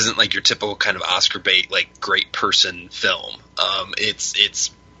 This isn't like your typical kind of Oscar bait, like great person film.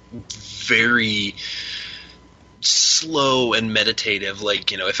 It's very slow and meditative.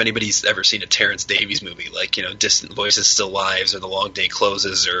 Like, if anybody's ever seen a Terrence Davies movie, like, Distant Voices, Still Lives, or The Long Day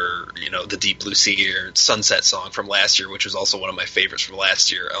Closes, or, The Deep Blue Sea, or Sunset Song from last year, which was also one of my favorites from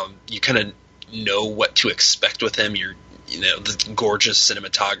last year, you kind of know what to expect with him. The gorgeous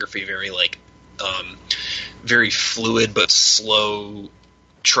cinematography, very fluid but slow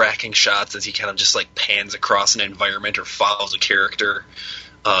tracking shots as he kind of just like pans across an environment or follows a character,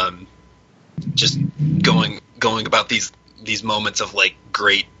 just going about these moments of like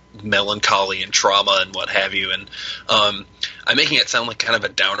great melancholy and trauma and what have you. And I'm making it sound like kind of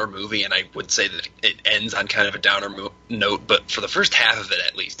a downer movie, and I would say that it ends on kind of a downer note, but for the first half of it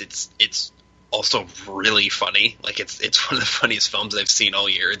at least, it's also really funny. Like it's one of the funniest films I've seen all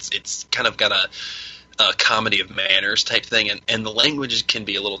year. It's kind of got a comedy of manners type thing, and the language can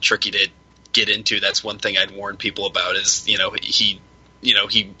be a little tricky to get into. That's one thing I'd warn people about is, he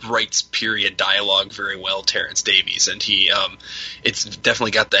writes period dialogue very well, Terrence Davies, and it's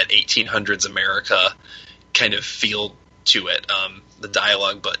definitely got that 1800s America kind of feel to it, the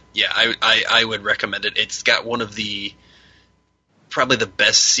dialogue. But yeah, I would recommend it. It's got one of the probably the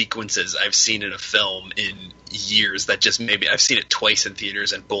best sequences I've seen in a film in years. That just maybe I've seen it twice in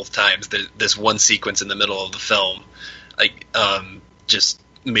theaters, and both times this one sequence in the middle of the film, like just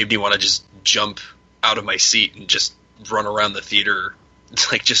made me want to just jump out of my seat and just run around the theater,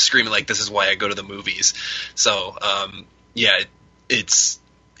 like just screaming like this is why I go to the movies. So it's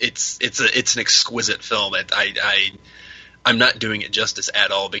an exquisite film. I'm not doing it justice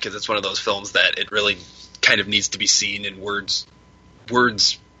at all, because it's one of those films that it really kind of needs to be seen in words.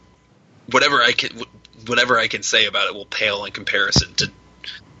 Whatever I can say about it will pale in comparison to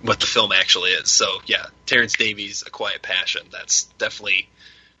what the film actually is. So yeah, Terrence Davies, A Quiet Passion. That's definitely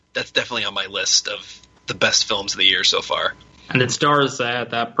on my list of the best films of the year so far. And it stars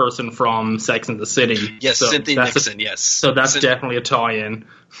that person from Sex and the City. Yes, so Cynthia Nixon. Yes, so that's definitely a tie-in.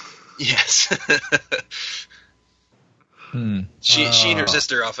 Yes. She and her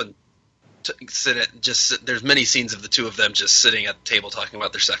sister often there's many scenes of the two of them just sitting at the table talking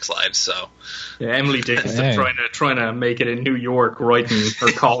about their sex lives. So yeah, Emily Dickinson trying to make it in New York, writing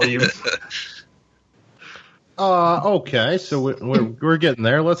her column. Okay, so we're getting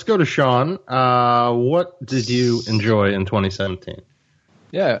there. Let's go to Sean. What did you enjoy in 2017?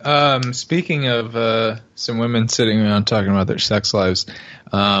 Yeah, speaking of some women sitting around talking about their sex lives,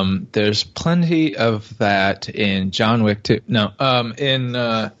 there's plenty of that in John Wick 2. No,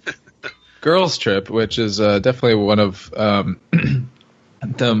 in Girls Trip, which is definitely one of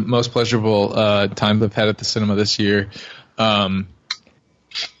the most pleasurable times I've had at the cinema this year.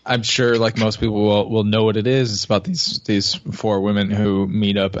 I'm sure, like most people will know what it is. It's about these four women who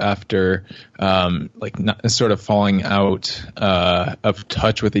meet up after sort of falling out of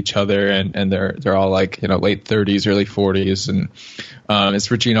touch with each other, and they're all like late 30s, early 40s, and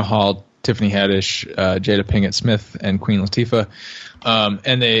it's Regina Hall, Tiffany Haddish, Jada Pinkett Smith, and Queen Latifah,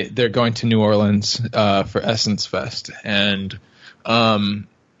 and they're going to New Orleans for Essence Fest, and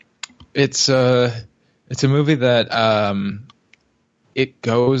it's a movie that it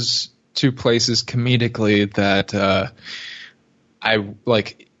goes to places comedically that I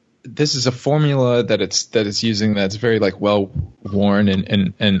like. This is a formula that it's using that's very like well worn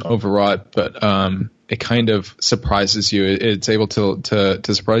and overwrought, but it kind of surprises you. It's able to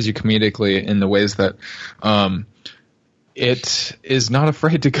surprise you comedically in the ways that it is not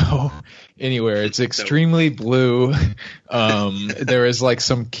afraid to go anywhere. It's extremely blue. There is like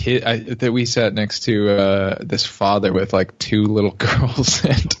some kid that we sat next to this father with like two little girls,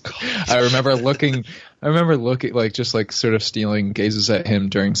 and I remember looking like just like sort of stealing gazes at him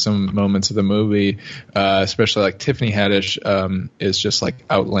during some moments of the movie, especially like Tiffany Haddish is just like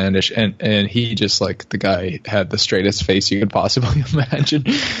outlandish, and he just like the guy had the straightest face you could possibly imagine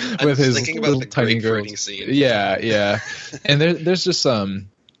with his little tiny girls. Scene. Yeah, and there's just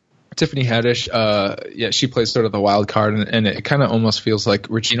Tiffany Haddish, she plays sort of the wild card, and it kind of almost feels like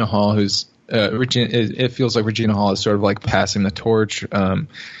Regina Hall, it feels like Regina Hall is sort of like passing the torch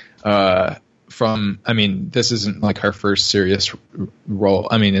from. I mean, this isn't like her first serious role.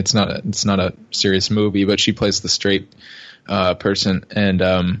 I mean, it's not a serious movie, but she plays the straight person,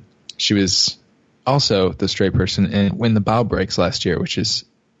 and she was also the straight person in When the Bow Breaks last year, which is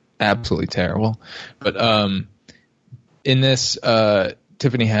absolutely terrible. But in this,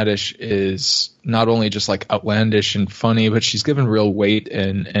 Tiffany Haddish is not only just like outlandish and funny, but she's given real weight,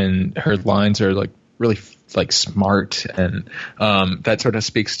 and her lines are like really like smart, and that sort of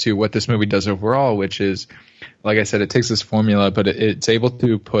speaks to what this movie does overall, which is, like I said, it takes this formula, but it's able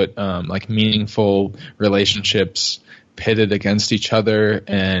to put like meaningful relationships pitted against each other,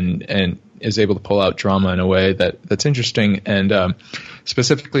 and is able to pull out drama in a way that's interesting. And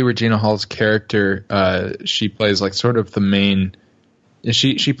specifically Regina Hall's character, she plays like sort of the main.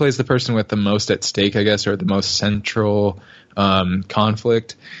 She plays the person with the most at stake, I guess, or the most central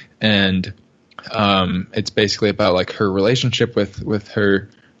conflict, and it's basically about like her relationship with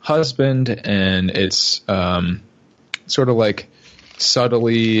her husband, and it's sort of like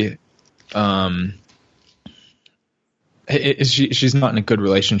subtly. She's not in a good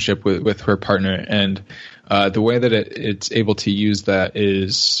relationship with her partner, and the way that it's able to use that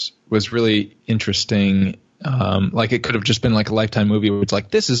was really interesting. Like it could have just been like a Lifetime movie where it's like,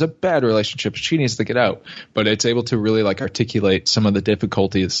 this is a bad relationship, she needs to get out, but it's able to really like articulate some of the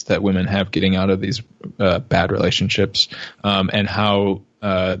difficulties that women have getting out of these bad relationships, and how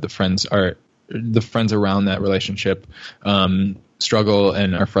the friends around that relationship struggle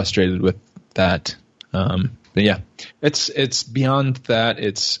and are frustrated with that. But yeah, it's beyond that.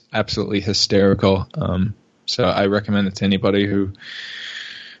 It's absolutely hysterical. So I recommend it to anybody who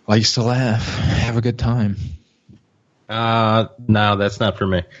likes to laugh, have a good time. No, that's not for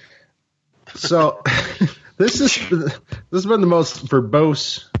me. So This has been the most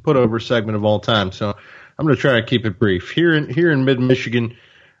verbose put-over segment of all time, so I'm going to try to keep it brief. Here in mid-Michigan,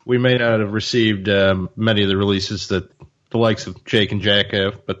 we may not have received many of the releases that the likes of Jake and Jack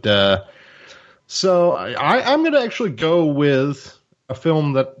have, but so I'm going to actually go with a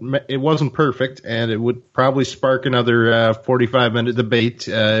film that it wasn't perfect, and it would probably spark another 45-minute debate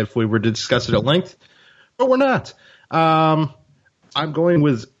if we were to discuss it at length, but we're not. I'm going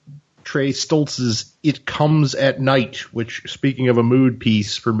with Trey Stoltz's It Comes at Night, which, speaking of a mood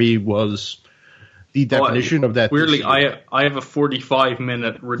piece, for me was the definition of that. Weirdly, I have a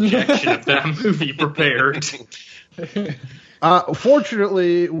 45-minute rejection of that movie prepared.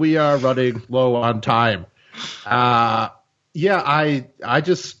 Fortunately, we are running low on time. I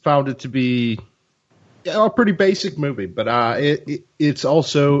just found it to be a pretty basic movie, but it's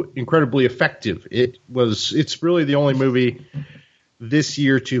also incredibly effective. It's really the only movie this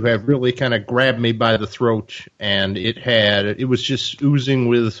year to have really kind of grabbed me by the throat, and it was just oozing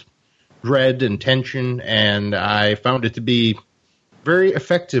with dread and tension, and I found it to be very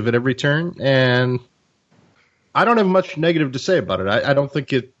effective at every turn, and I don't have much negative to say about it. I don't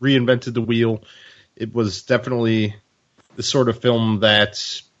think it reinvented the wheel. It was definitely the sort of film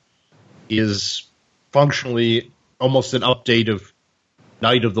that is functionally almost an update of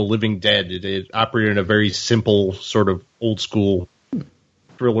Night of the Living Dead. It operated in a very simple, sort of old school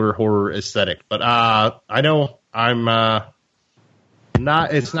thriller horror aesthetic. But I know I'm not.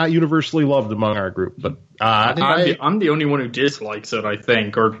 It's not universally loved among our group. But I'm the only one who dislikes it, I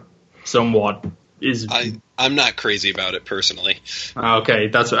think, or somewhat. I'm not crazy about it personally. Okay,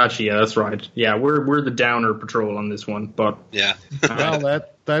 that's right. Yeah, we're the downer patrol on this one, but yeah. Well,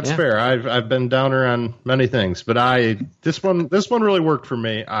 that's fair. I've been downer on many things, but this one really worked for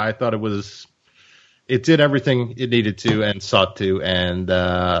me. I thought it did everything it needed to and sought to, and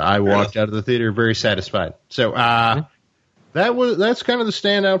I walked out of the theater very satisfied. So that's kind of the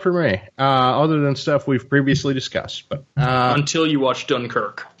standout for me, other than stuff we've previously discussed. But until you watch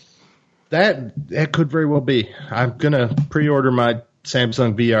Dunkirk. That could very well be. I'm gonna pre-order my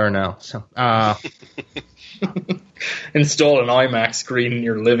Samsung VR now. So install an IMAX screen in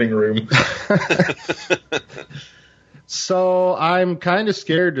your living room. So I'm kind of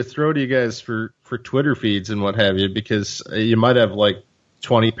scared to throw to you guys for Twitter feeds and what have you, because you might have like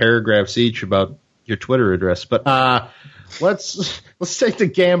 20 paragraphs each about your Twitter address. But let's take the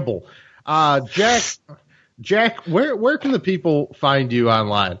gamble. Jack, where can the people find you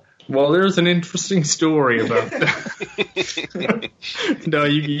online? Well, there's an interesting story about that. No,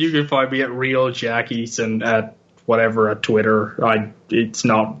 you can find me at Real Jack Eason at Twitter. It's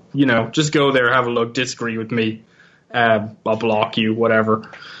not, just go there, have a look, disagree with me. I'll block you,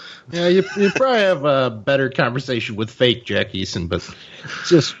 whatever. Yeah, you probably have a better conversation with fake Jack Eason, but it's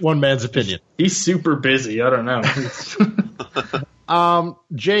just one man's opinion. He's super busy. I don't know.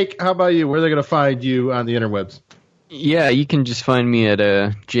 Jake, how about you? Where are they going to find you on the interwebs? Yeah, you can just find me at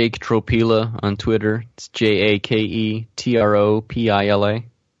Jake Tropila on Twitter. It's JakeTropila.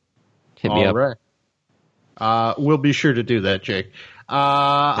 Hit me up. All right. We'll be sure to do that, Jake.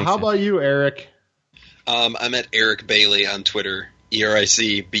 How about you, Eric? I'm at Eric Bailey on Twitter.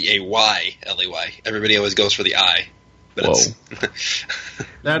 EricBayley. Everybody always goes for the I. But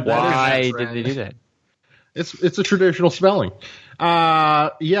Whoa. Why did they do that? It's a traditional spelling.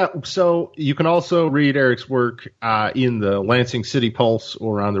 So you can also read Eric's work in the Lansing City Pulse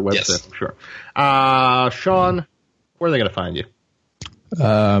or on their website, yes. I'm sure. Sean, where are they going to find you?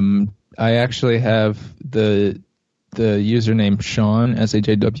 I actually have the username Sean,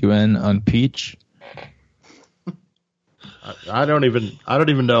 SHAWN, on Peach. I don't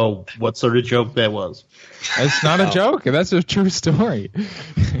even know what sort of joke that was. It's not a joke. That's a true story.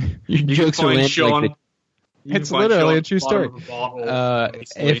 Your jokes are Sean. It's literally a true story.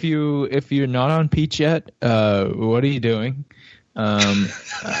 If you're not on Peach yet, what are you doing?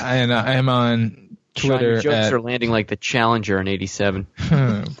 And I am on Twitter. Sean, your jokes are landing like the Challenger in '87.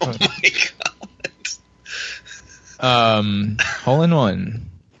 Oh my god! Hole in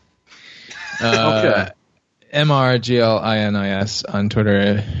one. Okay. MRGLINIS on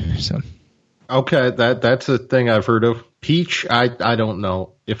Twitter. So. Okay, that's a thing I've heard of. Peach, I don't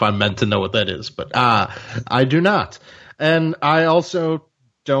know if I'm meant to know what that is, but I do not. And I also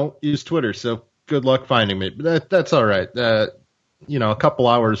don't use Twitter, so good luck finding me. But that's all right. A couple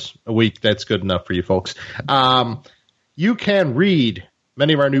hours a week, that's good enough for you folks. You can read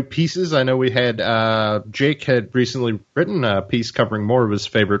many of our new pieces. I know we had Jake had recently written a piece covering more of his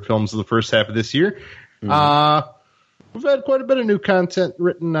favorite films of the first half of this year. Mm-hmm. We've had quite a bit of new content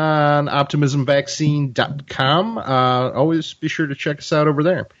written on optimismvaccine.com. Always be sure to check us out over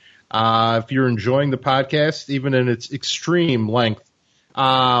there. If you're enjoying the podcast, even in its extreme length,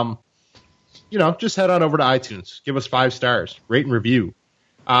 just head on over to iTunes. Give us 5 stars. Rate and review.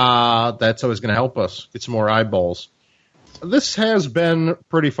 That's always going to help us get some more eyeballs. This has been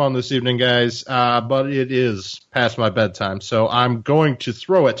pretty fun this evening, guys, but it is past my bedtime, so I'm going to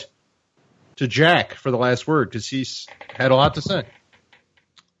throw it to Jack for the last word because he's had a lot to say.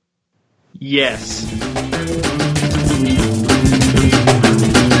 Yes.